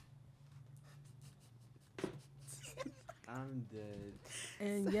 I'm dead.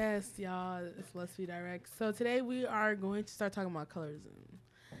 And yes, y'all, let's be direct. So today we are going to start talking about colorism.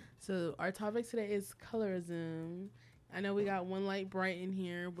 So our topic today is colorism. I know we got One Light Bright in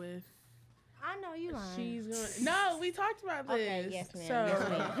here with. I know you lying. She's going. No, we talked about this. Okay, yes, ma'am. So, Yes,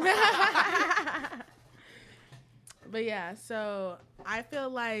 ma'am. but yeah, so I feel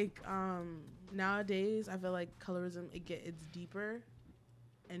like nowadays I feel like colorism it's deeper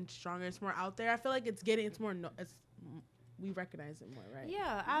and stronger. It's more out there. I feel like it's more. We recognize it more, right?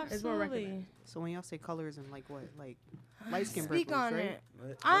 Yeah, absolutely. It's more recognized. So when y'all say colorism, like what? Like light skin Speak purples, on right? it.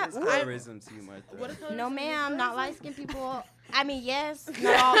 What is colorism to you, Martha? No, ma'am, not light skinned people. I mean, yes,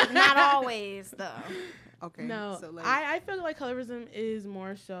 not always though. Okay. No, so like, I feel like colorism is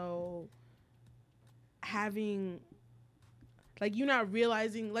more so having, like, you not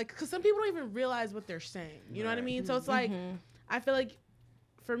realizing, like, because some people don't even realize what they're saying. You know what I mean? So it's like, I feel like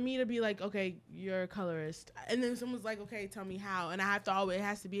for me to be like, okay, you're a colorist, and then someone's like, okay, tell me how, and I have to always, it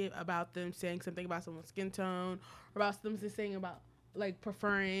has to be about them saying something about someone's skin tone or about them saying about like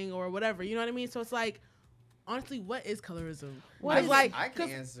preferring or whatever. You know what I mean? So it's like, honestly, what is colorism? I can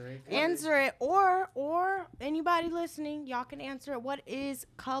answer it. Answer it, or anybody listening, y'all can answer it. What is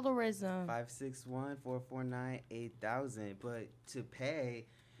colorism? 561-449-8000. But to pay,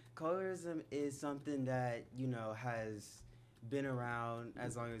 colorism is something that has been around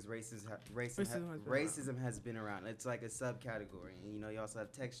as long as racism has been around. It's like a subcategory. And, you also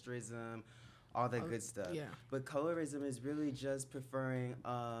have texturism, all that good stuff. Yeah. But colorism is really just preferring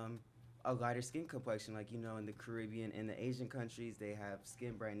a lighter skin complexion. Like, in the Caribbean and the Asian countries, they have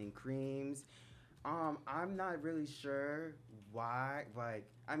skin brightening creams. I'm not really sure why. Like,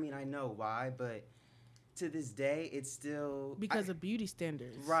 I mean, I know why, but to this day, it's still because of beauty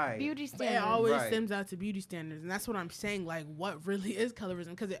standards. Right. Beauty But standards. it always Right. stems out to beauty standards, and that's what I'm saying. Like, what really is colorism?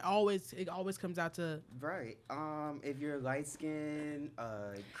 Because it always comes out to Right. If you're light skinned,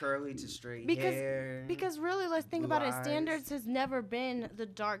 curly to straight because hair. because really, let's think blue about it. eyes. Standards has never been the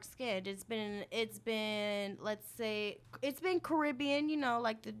dark skin. It's been let's say it's been Caribbean. You know,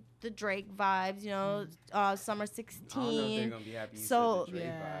 like the Drake vibes. You know, Summer 16. I don't know if they're gonna be happy you So said the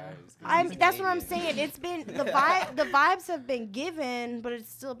Drake vibes, 'cause I'm he's that's what I'm Canadian. saying. It's been the vibe. The vibes have been given, but it's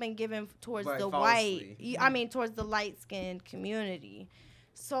still been given towards But the falsely. white. I mean, towards the light skinned community.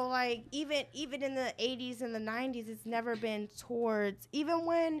 So like even in the 80s and the 90s, it's never been towards. Even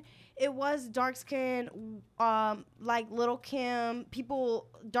when it was dark skinned, like Little Kim,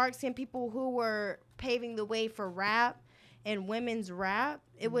 dark skinned people who were paving the way for rap and women's rap,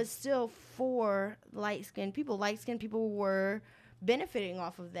 it was still for light skinned people. Light skinned people were benefiting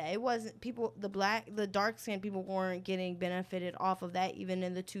off of that. It wasn't the dark skinned people weren't getting benefited off of that, even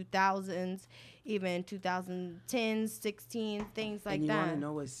in the 2000s, even 2010s, 16, things like and you that. want to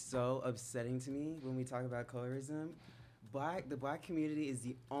know what's so upsetting to me when we talk about colorism? The black community is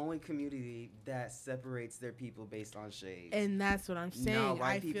the only community that separates their people based on shades. and that's what I'm saying. No,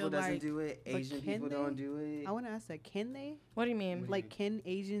 white I people feel doesn't like do it. But Asian can people they? don't do it. I want to ask that. Can they? What do you mean? Like, can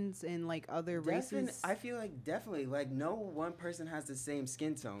Asians and like other races? I feel like definitely, like no one person has the same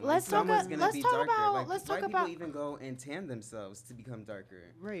skin tone. Let's like, talk someone's a- gonna let's be talk darker. about- Like, let's white talk people about- even go and tan themselves to become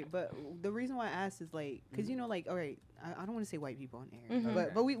darker. Right, but the reason why I asked is like, cause you know, like, all right, I don't want to say white people on air, Mhm.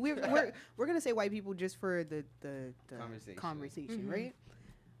 but we're gonna say white people just for the conversation, Mhm. right?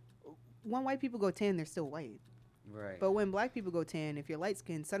 When white people go tan, they're still white. Right. But when black people go tan, if you're light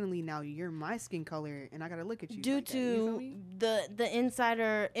skinned, suddenly now you're my skin color, and I gotta look at you. Due like that, you feel to me? the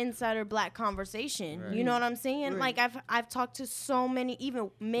insider black conversation. Right. You know what I'm saying? Right. Like I've talked to so many, even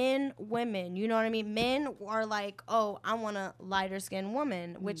men, women, you know what I mean? Men are like, "Oh, I want a lighter skinned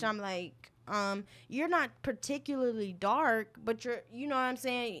woman," which I'm like, you're not particularly dark, but you know what I'm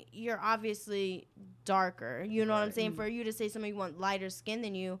saying? You're obviously darker. You know what I'm saying? For you to say somebody want lighter skin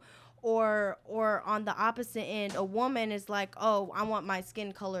than you, or on the opposite end, a woman is like, "Oh, I want my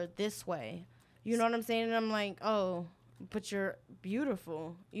skin color this way." You know what I'm saying? And I'm like, "Oh, but you're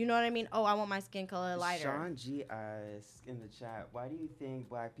beautiful." You know what I mean? "Oh, I want my skin color lighter." Sean G asked in the chat, why do you think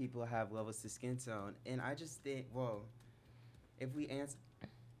black people have levels to skin tone? And I just think, well, if we answer,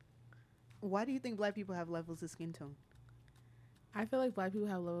 Why do you think black people have levels of skin tone? I feel like black people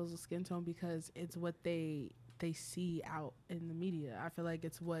have levels of skin tone because it's what they see out in the media. I feel like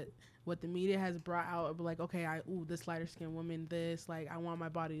it's what the media has brought out. Like, okay, this lighter skinned woman, this, like, I want her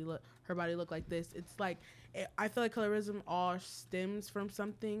body to look like this. It's like, I feel like colorism all stems from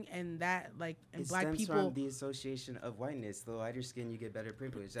something, and that, like, and it black stems people. from the association of whiteness. The lighter skin, you get better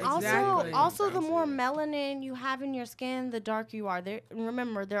privilege. That's Also, exactly what it the comes more to. melanin you have in your skin, the darker you are.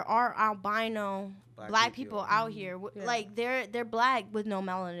 Remember, there are albino black people out here. Like they're black with no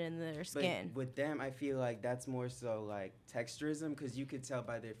melanin in their skin. But with them, I feel like that's more so like texturism, because you could tell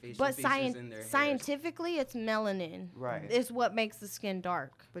by their facial But features and their hair. scientifically, it's melanin. Right. It's what makes the skin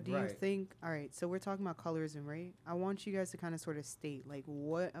dark. But do you think, all right, so we're talking about colorism, right? I want you guys to kind of sort of state, like,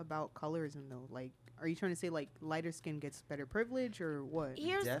 what about colorism, though? Like, are you trying to say, like, lighter skin gets better privilege, or what?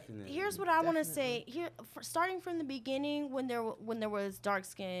 Here's what I want to say. Starting from the beginning, when there was dark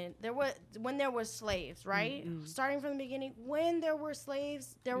skin, when there was slaves, right? Mm-hmm. Starting from the beginning, when there were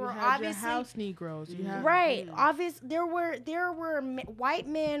slaves, there You were had obviously your house Negroes. You have right. Obvious. There were white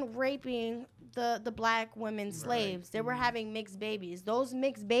men raping the black women slaves. They were having mixed babies. Those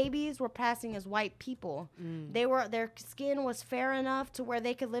mixed babies were passing as white people. Their skin was fair enough to where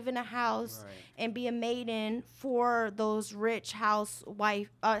they could live in a house and be a maiden for those rich house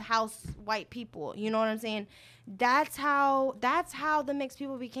white people. You know what I'm saying? That's how the mixed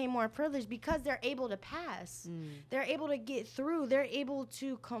people became more privileged, because they're able to pass. They're able to get through. They're able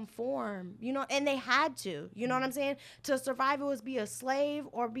to conform, you know, and they had to. You know what I'm saying? To survive, it was be a slave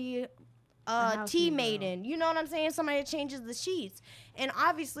or be a tea maiden. You know what I'm saying? Somebody that changes the sheets. And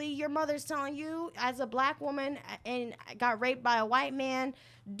obviously your mother's telling you, as a black woman and got raped by a white man,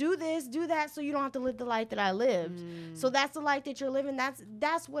 do this, do that, so you don't have to live the life that I lived. So that's the life that you're living.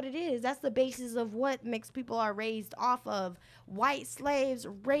 That's what it is. That's the basis of what mixed people are raised off of. White slaves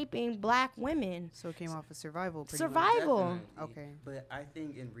raping black women. So it came off of survival. Survival. Okay. But I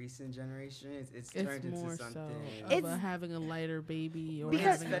think in recent generations, it's It's turned into more something. so of having a lighter baby or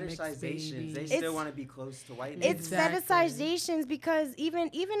Because- having a mixed fetishizations. baby. They still want to be close to whiteness. It's fetishizations, because even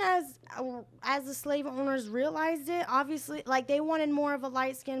as the slave owners realized it, obviously, like, they wanted more of a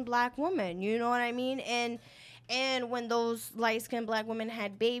light-skinned black woman. You know what I mean? And when those light-skinned black women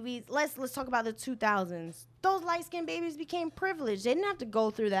had babies, let's talk about the 2000s. Those light-skinned babies became privileged. They didn't have to go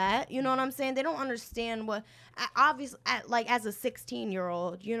through that. You know what I'm saying? They don't understand what, obviously, like as a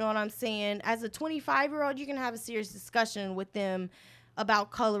 16-year-old, you know what I'm saying? As a 25-year-old, you can have a serious discussion with them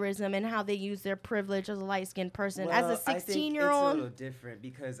about colorism and how they use their privilege as a light-skinned person. Well, As a 16-year-old, I think it's a little different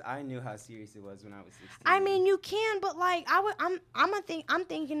because I knew how serious it was when I was 16. I mean, you can, but like I'm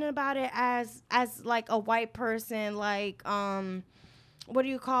thinking about it as like a white person, like what do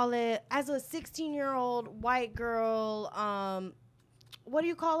you call it? As a 16-year-old white girl, what do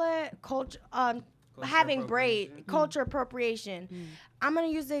you call it? Having braid, culture appropriation. I'm gonna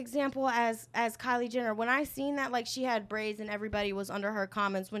use the example as Kylie Jenner. When I seen that, like, she had braids and everybody was under her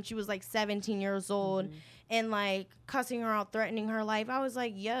comments when she was like 17 years old and like cussing her out, threatening her life, I was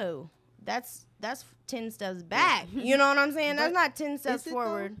like, yo, that's 10 steps back. You know what I'm saying? That's not 10 steps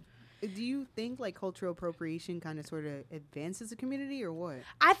forward. Do you think like cultural appropriation kind of sort of advances the community or what?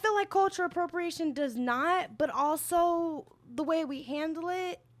 I feel like cultural appropriation does not, but also the way we handle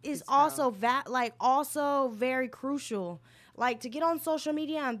it is also also very crucial. Like, to get on social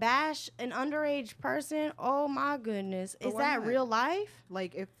media and bash an underage person, oh my goodness. Is that real life?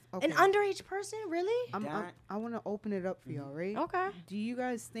 Like, if an underage person, really? I want to open it up for y'all, right? Okay. Do you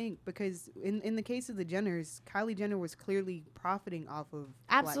guys think, because in the case of the Jenners, Kylie Jenner was clearly profiting off of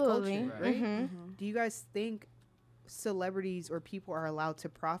Absolutely. Black culture, right? Do you guys think celebrities or people are allowed to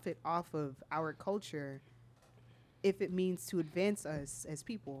profit off of our culture if it means to advance us as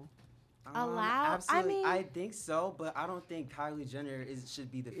people? Absolutely. I think so, but I don't think Kylie Jenner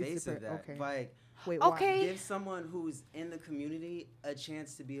should be the face of that. Okay. Like, why? Give someone who's in the community a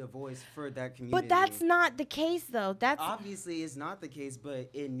chance to be a voice for that community. But that's not the case, though. That's obviously it's not the case,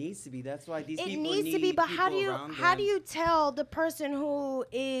 but it needs to be. That's why these people needs need to be. But how do you tell the person who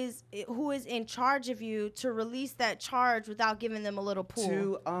is in charge of you to release that charge without giving them a little pull?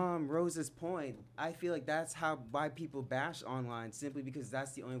 To Rose's point, I feel like that's why people bash online, simply because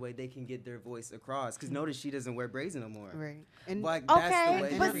that's the only way they can get their voice across. Because notice she doesn't wear braids no more. Right. And like, that's the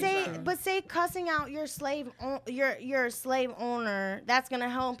way but say cussing out your slave owner, that's gonna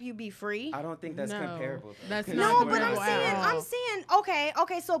help you be free. I don't think that's comparable. That's no, but I'm saying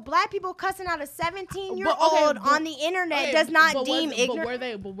okay, so black people cussing out a 17-year-old on the internet does not deem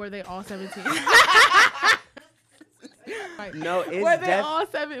ignorant. But were they all 17? No, it's were they all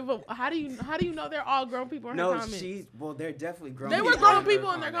 7? But how do you know they're all grown people in her comments? They're definitely grown. They were grown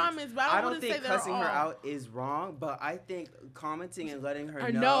people in their comments, but I don't think cussing her out is wrong. But I think commenting and letting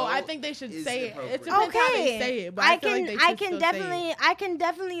her know. No, I think they should say it. It depends how they say it. But I can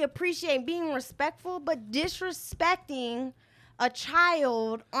definitely appreciate being respectful, but disrespecting a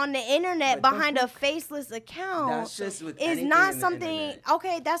child on the internet behind a faceless account is not something.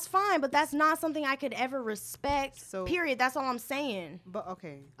 Okay, that's fine, but that's not something I could ever respect. So, period. That's all I'm saying. But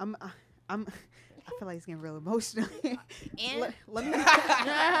okay, I feel like it's getting real emotional. Let me.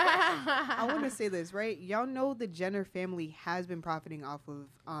 I want to say this, right? Y'all know the Jenner family has been profiting off of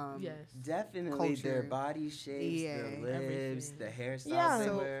definitely culture. Their body shapes, their lips, the hairstyles they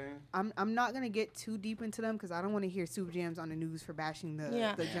wear. I'm not gonna get too deep into them because I don't want to hear Super Jamz on the news for bashing the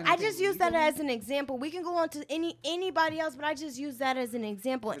Jenner I just use that as an example. We can go on to anybody else, but I just use that as an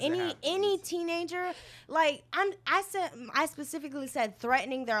example. Any teenager, like I specifically said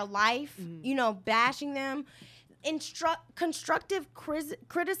threatening their life, bashing them. Constructive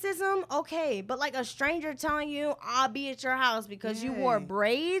criticism, okay, but like a stranger telling you I'll be at your house because you wore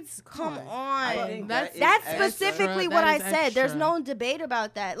braids, come on. That's specifically what I said. There's no debate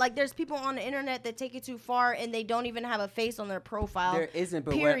about that. Like, there's people on the internet that take it too far and they don't even have a face on their profile. There isn't,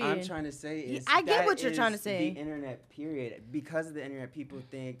 but what I'm trying to say is I get what you're trying to say. The internet, period. Because of the internet, people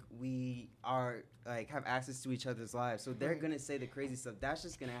think we are have access to each other's lives, so they're gonna say the crazy stuff. That's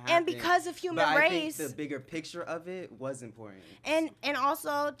just gonna happen. And because of human race, I think the bigger picture of it was important. And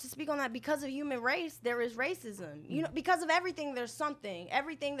also to speak on that, because of human race, there is racism. Because of everything, there's something.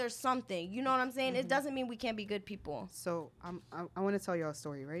 Everything, there's something. You know what I'm saying? It doesn't mean we can't be good people. So I want to tell y'all a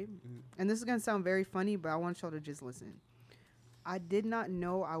story, right? And this is gonna sound very funny, but I want y'all to just listen. I did not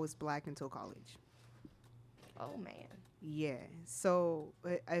know I was black until college. Oh man. Yeah. So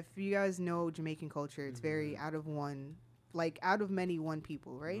if you guys know Jamaican culture, it's very out of many one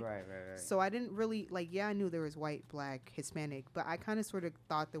people, right? Right. So I didn't really I knew there was white, black, Hispanic, but I kind of sort of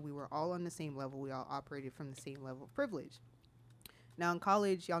thought that we were all on the same level. We all operated from the same level of privilege. Now in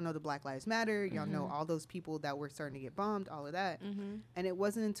college, y'all know the Black Lives Matter. Y'all know all those people that were starting to get bombed, all of that. And it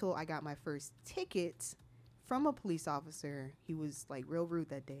wasn't until I got my first ticket from a police officer, he was real rude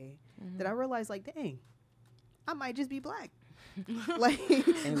that day, that I realized dang, I might just be black.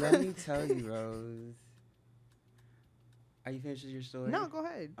 And let me tell you, Rose, Are you finished with your story? No, go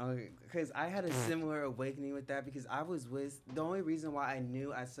ahead. Okay, because I had a similar awakening with that because I was with, the only reason why I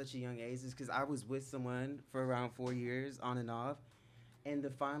knew at such a young age is because I was with someone for around 4 years on and off. And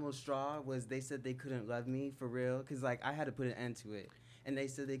the final straw was they said they couldn't love me for real because, like, I had to put an end to it. And they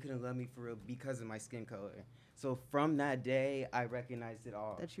said they couldn't love me for real because of my skin color. So from that day, I recognized it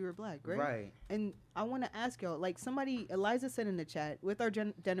all. That you were black, right? Right. And I want to ask y'all, like Eliza said in the chat, with our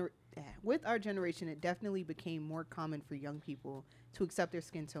generation, it definitely became more common for young people to accept their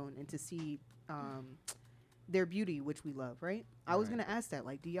skin tone and to see their beauty, which we love, right? I was going to ask that,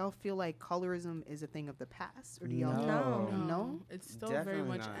 like, do y'all feel like colorism is a thing of the past? Or do y'all No. It's still very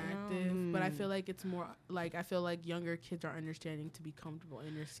much active, but I feel like it's more, like, I feel like younger kids are understanding to be comfortable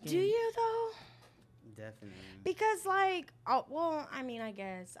in their skin. Do you, though? Definitely. Because, like, I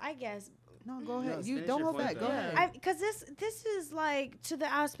guess. No, go ahead. You don't hold back. Go ahead. Because this is like to the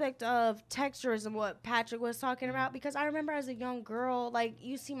aspect of texturism, what Patrick was talking about. Because I remember as a young girl, like,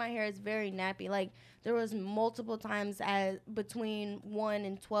 you see my hair is very nappy. Like, there was multiple times between 1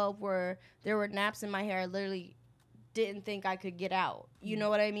 and 12 where there were naps in my hair. I literally didn't think I could get out. You know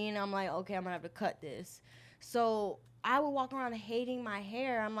what I mean? I'm like, okay, I'm gonna have to cut this. So I would walk around hating my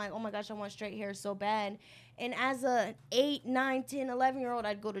hair. I'm like, oh my gosh, I want straight hair so bad. And as a 8, 9, 10, 11-year-old,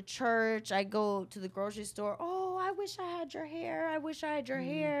 I'd go to church. I'd go to the grocery store. Oh, I wish I had your hair. I wish I had your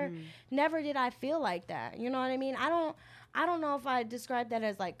hair. Never did I feel like that. You know what I mean? I don't know if I describe that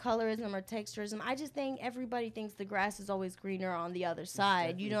as like colorism or texturism. I just think everybody thinks the grass is always greener on the other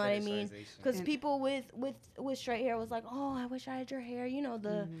side. You know what I mean? Because people with straight hair was like, oh, I wish I had your hair. You know,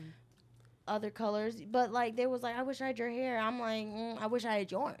 the other colors. But like they was like, I wish I had your hair. I'm like, I wish I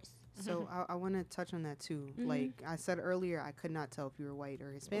had yours. So I want to touch on that too. Like I said earlier, I could not tell if you were white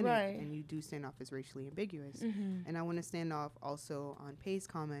or Hispanic, and you do stand off as racially ambiguous. And I want to stand off also on Pay's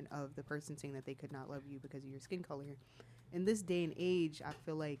comment of the person saying that they could not love you because of your skin color. In this day and age, I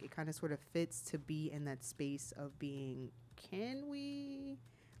feel like it kind of sort of fits to be in that space of being, can we,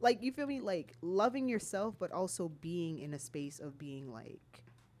 like, you feel me, like loving yourself, but also being in a space of being like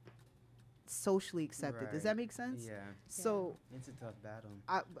socially accepted. Does that make sense? Yeah. So it's a tough battle.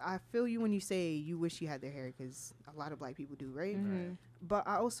 I feel you when you say you wish you had their hair, because a lot of black people do, right? But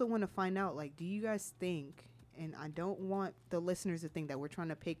I also want to find out, like, do you guys think, and I don't want the listeners to think that we're trying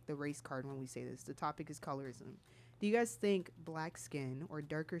to pick the race card when we say this, the topic is colorism. Do you guys think black skin or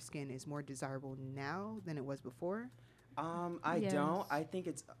darker skin is more desirable now than it was before? I don't. I think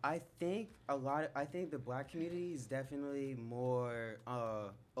the black community is definitely more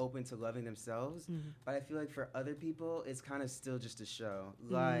open to loving themselves. But I feel like for other people, it's kind of still just a show.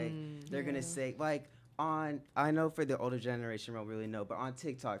 Like they're gonna say, like, I know for the older generation won't really know, but on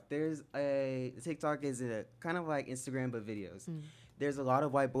TikTok, TikTok is a kind of like Instagram but videos. There's a lot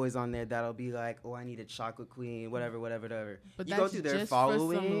of white boys on there that'll be like, oh, I need a chocolate queen, whatever. But you go through their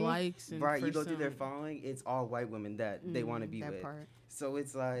following, for some likes and right? You go through their following. It's all white women that they want to be with. Part. So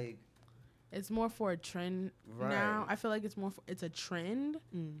it's like, it's more for a trend now. I feel like it's a trend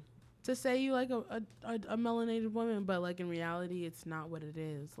to say you like a melanated woman, but like in reality, it's not what it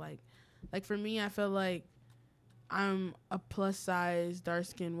is. Like for me, I feel like I'm a plus size dark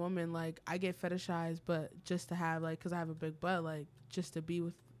skinned woman. Like I get fetishized, but just to have like, cause I have a big butt, like just to be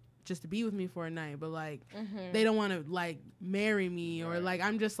with me for a night. But like they don't want to like marry me or like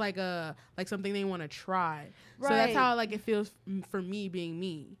I'm just like something they want to try. So that's how like it feels for me being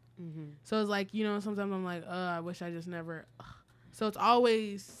me. So it's like, you know, sometimes I'm like, I wish I just never. So it's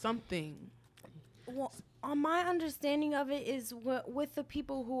always something. Well, my understanding of it is with the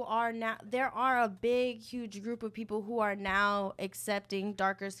people who are now, there are a big, huge group of people who are now accepting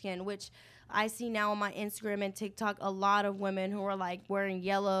darker skin, which I see now on my Instagram and TikTok, a lot of women who are like wearing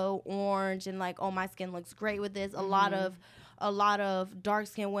yellow, orange, and like, oh, my skin looks great with this. A lot of dark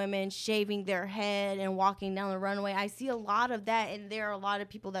skinned women shaving their head and walking down the runway. I see a lot of that, and there are a lot of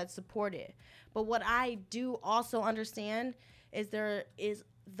people that support it. But what I do also understand is there is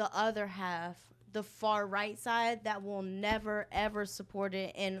the other half, the far right side, that will never ever support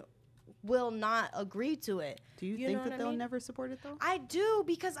it and will not agree to it. Do you think that they'll never support it though? I do,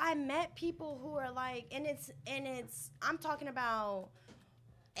 because I met people who are like, and it's I'm talking about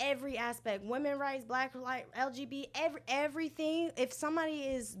every aspect, women rights, black rights, LGBT, everything. If somebody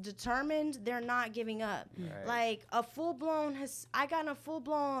is determined, they're not giving up. Like I got in a full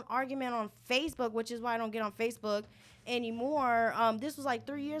blown argument on Facebook, which is why I don't get on Facebook anymore. This was like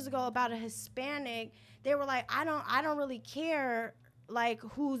 3 years ago, about a Hispanic. They were like, I don't really care like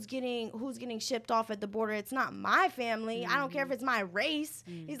who's getting shipped off at the border. It's not my family. I don't care if it's my race.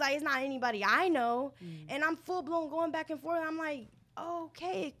 He's like, it's not anybody I know. And I'm full blown going back and forth. I'm like,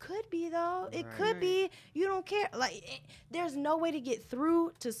 okay, it could be though. It Right. could be. You don't care. Like, there's no way to get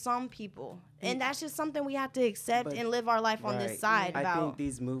through to some people, and that's just something we have to accept But- and live our life on this side I about. think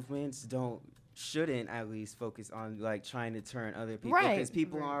these movements shouldn't at least focus on like trying to turn other people, Right. because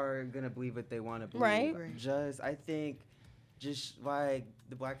people are gonna believe what they want to believe. Right. I think just like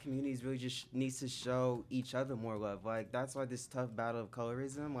the black communities really just needs to show each other more love. Like that's why this tough battle of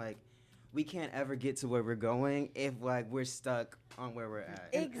colorism, like we can't ever get to where we're going if like we're stuck on where we're at.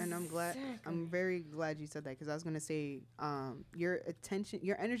 And I'm very glad you said that, because I was gonna say, your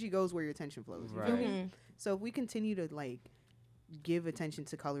energy goes where your attention flows. You feel me? Mm-hmm. So if we continue to like give attention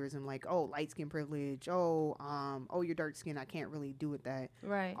to colorism, like, oh, light skin privilege, oh, you're dark skin, I can't really do with that.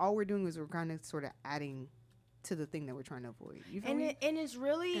 Right. All we're doing is we're kind of sort of adding to the thing that we're trying to avoid. You feel me? And it's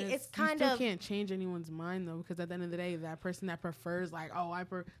really, it's you kind still of. can't change anyone's mind though, because at the end of the day, that person that prefers like, oh,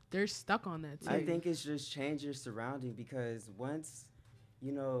 they're stuck on that too. I think it's just change your surrounding, because once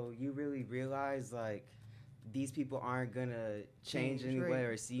you really realize like these people aren't gonna change anyway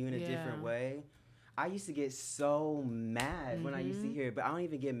or see you in a different way. I used to get so mad when I used to hear it, but I don't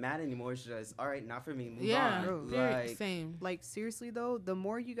even get mad anymore. It's just, all right, not for me. Move on. Bro, Like, same. Like, seriously though, the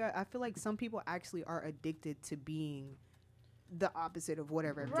more you got, I feel like some people actually are addicted to being the opposite of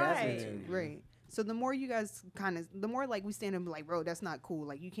whatever. Right. So the more you guys the more like we stand and be like, bro, that's not cool.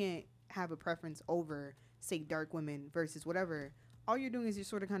 Like, you can't have a preference over, say, dark women versus whatever. All you're doing is you're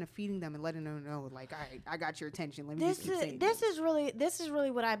sort of kind of feeding them and letting them know, like, all right, I got your attention. Let me just keep saying this is really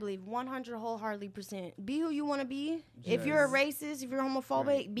what I believe, 100 wholeheartedly %. Be who you want to be. If you're a racist, if you're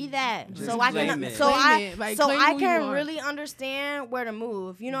homophobic, be that. Just so I can, claim it. so Claim I, it. Like, so claim I who you can are. really understand where to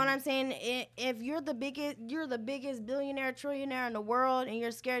move. You know what I'm saying? If you're the biggest billionaire, trillionaire in the world, and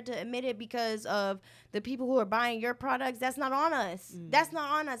you're scared to admit it because of the people who are buying your products, that's not on us. That's not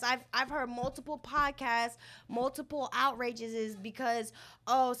on us. I've heard multiple podcasts, multiple outrages is because,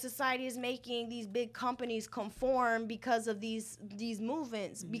 oh, society is making these big companies conform because of these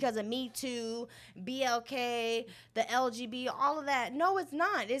movements, because of Me Too, BLK, the LGB, all of that. No, it's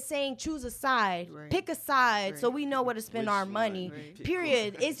not. It's saying choose a side. Pick a side so we know where to spend our money.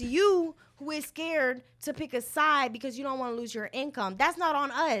 Period. It's you who is scared to pick a side because you don't want to lose your income. That's not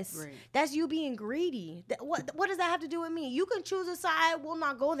on us. That's you being greedy. What does that have to do with me? You can choose a side. We'll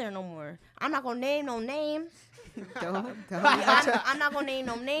not go there no more. I'm not going to name no names. I'm not gonna name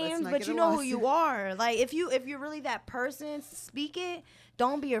no names, but you know who you are. Like, if you're really that person, speak it.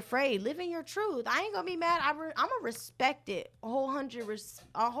 Don't be afraid. Live in your truth. I ain't gonna be mad. I'm gonna respect it a whole 100%.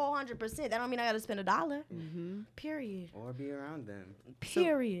 That don't mean I gotta spend $1. Period. Or be around them.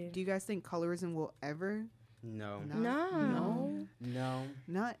 Period. So, do you guys think colorism will ever? No.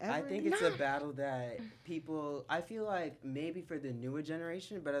 Not ever. I think it's a battle that people. I feel like maybe for the newer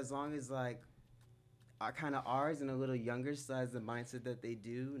generation, but as long as like are kind of ours and a little younger size, the mindset that they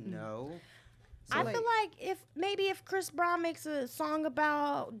do, no. So I feel like if Chris Brown makes a song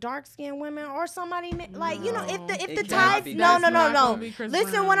about dark skinned women or somebody like, you know, if the tides no.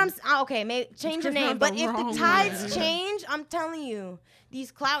 Listen, what I'm change the name, but if the tides change, I'm telling you,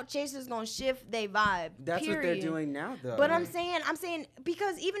 these clout chasers gonna shift their vibe. That's what they're doing now, though. But I'm saying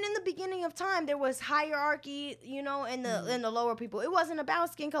because even in the beginning of time, there was hierarchy, you know, in the lower people. It wasn't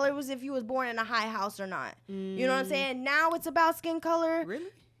about skin color. It was if you was born in a high house or not. You know what I'm saying? Now it's about skin color. Really?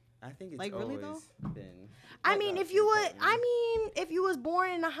 I think it's like always really though. Been. If you was born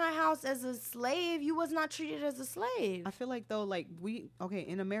in a high house as a slave, you was not treated as a slave. I feel like though, like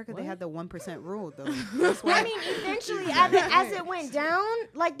in America they had the 1% rule though. That's why. I mean, eventually as it went down,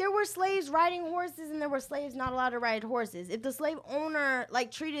 like there were slaves riding horses and there were slaves not allowed to ride horses. If the slave owner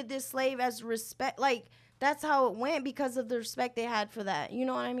like treated this slave as respect, like that's how it went because of the respect they had for that. You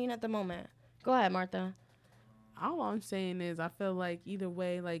know what I mean? At the moment. Go ahead, Martha. All I'm saying is I feel like either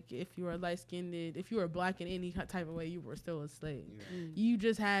way, like if you were light-skinned, if you were black in any type of way, you were still a slave. You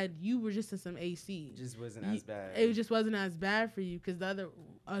were just in some AC. It just wasn't as bad. It just wasn't as bad for you because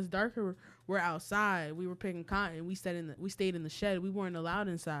us darker were outside. We were picking cotton. We stayed in the shed. We weren't allowed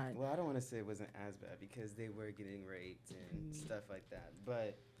inside. Well, I don't want to say it wasn't as bad because they were getting raped and stuff like that,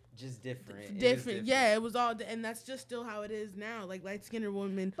 but just different. Yeah, it was all, and that's just still how it is now. Like light-skinned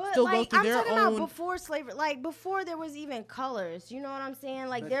women but still like, go through I'm their talking own. about before slavery, like before there was even colors. You know what I'm saying?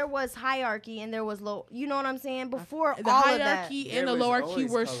 Like there was hierarchy and there was low. You know what I'm saying? Before the all hierarchy of that, and the lowerarchy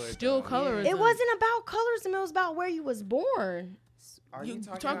were still colorism. It wasn't about colorism. It was about where you was born. Are you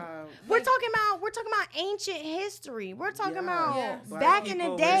talking about? We're talking about ancient history. We're talking about back in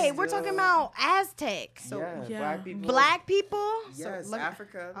the day. We're talking about Aztecs. So black people. Yes,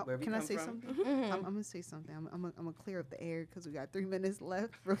 Africa. Where we can I come say from. something? I'm gonna say something. I'm gonna clear up the air because we got 3 minutes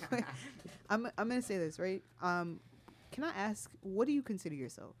left. Real quick. I'm gonna say this right. can I ask, what do you consider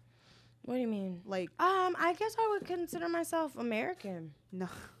yourself? What do you mean? Like, I guess I would consider myself American. No,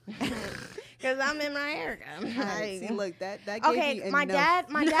 because I'm in America. Right, see, look, that gave okay. me My enough.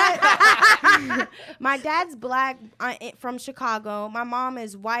 dad, my dad's black from Chicago. My mom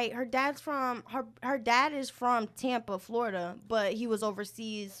is white. Her dad is from Tampa, Florida, but he was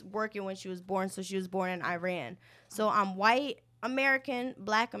overseas working when she was born, so she was born in Iran. So I'm white American,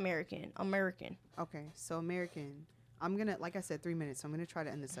 black American. Okay, so American. I'm gonna, like I said, 3 minutes. So I'm gonna try to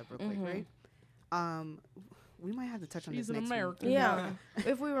end this up real quick, right? We might have to touch on She's this an next American. week. Yeah,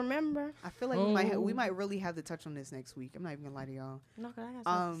 if we remember. I feel like we might really have to touch on this next week. I'm not even gonna lie to y'all. No, 'cause I got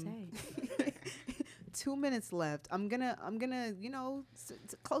something to say. 2 minutes left. I'm gonna,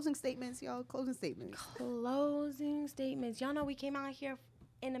 closing statements, y'all. Closing statements. Closing statements. Y'all know we came out here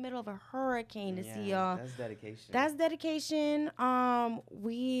in the middle of a hurricane to see y'all. That's dedication. That's dedication.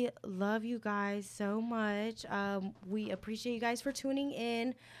 We love you guys so much. We appreciate you guys for tuning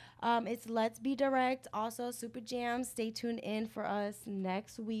in. It's Let's Be Direct. Also, Super Jamz. Stay tuned in for us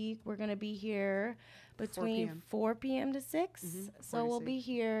next week. We're gonna be here between 4 p.m. to 6. So we'll be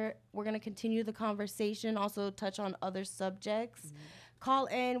here. We're gonna continue the conversation. Also, touch on other subjects. Call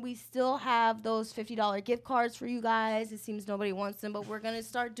in. We still have those $50 gift cards for you guys. It seems nobody wants them, but we're going to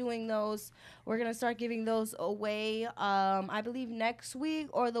start doing those. We're going to start giving those away, I believe, next week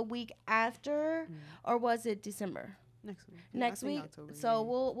or the week after. Or was it December? Next week. Next week. October, so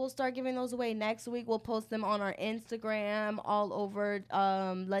we'll start giving those away next week. We'll post them on our Instagram, all over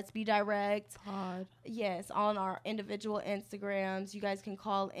Let's Be Direct. Pod. Yes, on our individual Instagrams. You guys can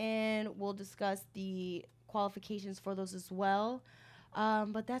call in. We'll discuss the qualifications for those as well.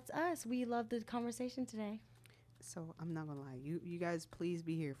 But that's us. We love the conversation today. So I'm not gonna lie, you guys please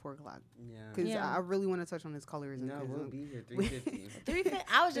be here 4 o'clock. Yeah. Because I really want to touch on this colorism. No, we'll be here 3:50. 3:50.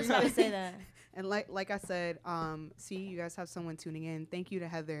 I was just about to say that. And like I said, see, you guys have someone tuning in. Thank you to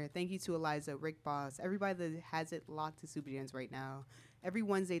Heather. Thank you to Eliza, Rick Boss, everybody that has it locked to Super Jamz right now. Every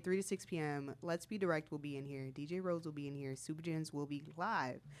Wednesday, 3 to 6 p.m. Let's Be Direct will be in here. DJ Rose will be in here. Super Jamz will be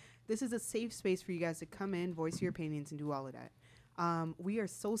live. This is a safe space for you guys to come in, voice your opinions, and do all of that. We are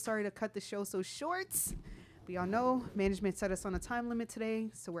so sorry to cut the show so short. But y'all know management set us on a time limit today,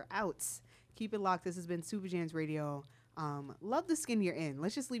 so we're out. Keep it locked. This has been Super Jamz Radio. Love the skin you're in.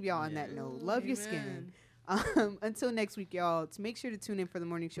 Let's just leave y'all on that note. Love your skin. Until next week, y'all. To make sure to tune in for the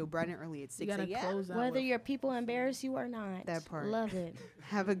morning show bright and early at 6 a.m. Whether your people embarrass you or not. That part. Love it.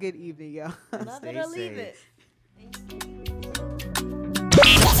 Have a good evening, y'all. Love it or leave it.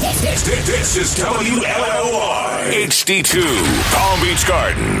 This is WLLY HD2 Palm Beach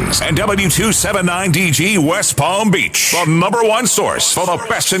Gardens and W279DG West Palm Beach, the #1 source for the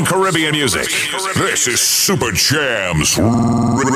best in Caribbean music. This is Super Jamz.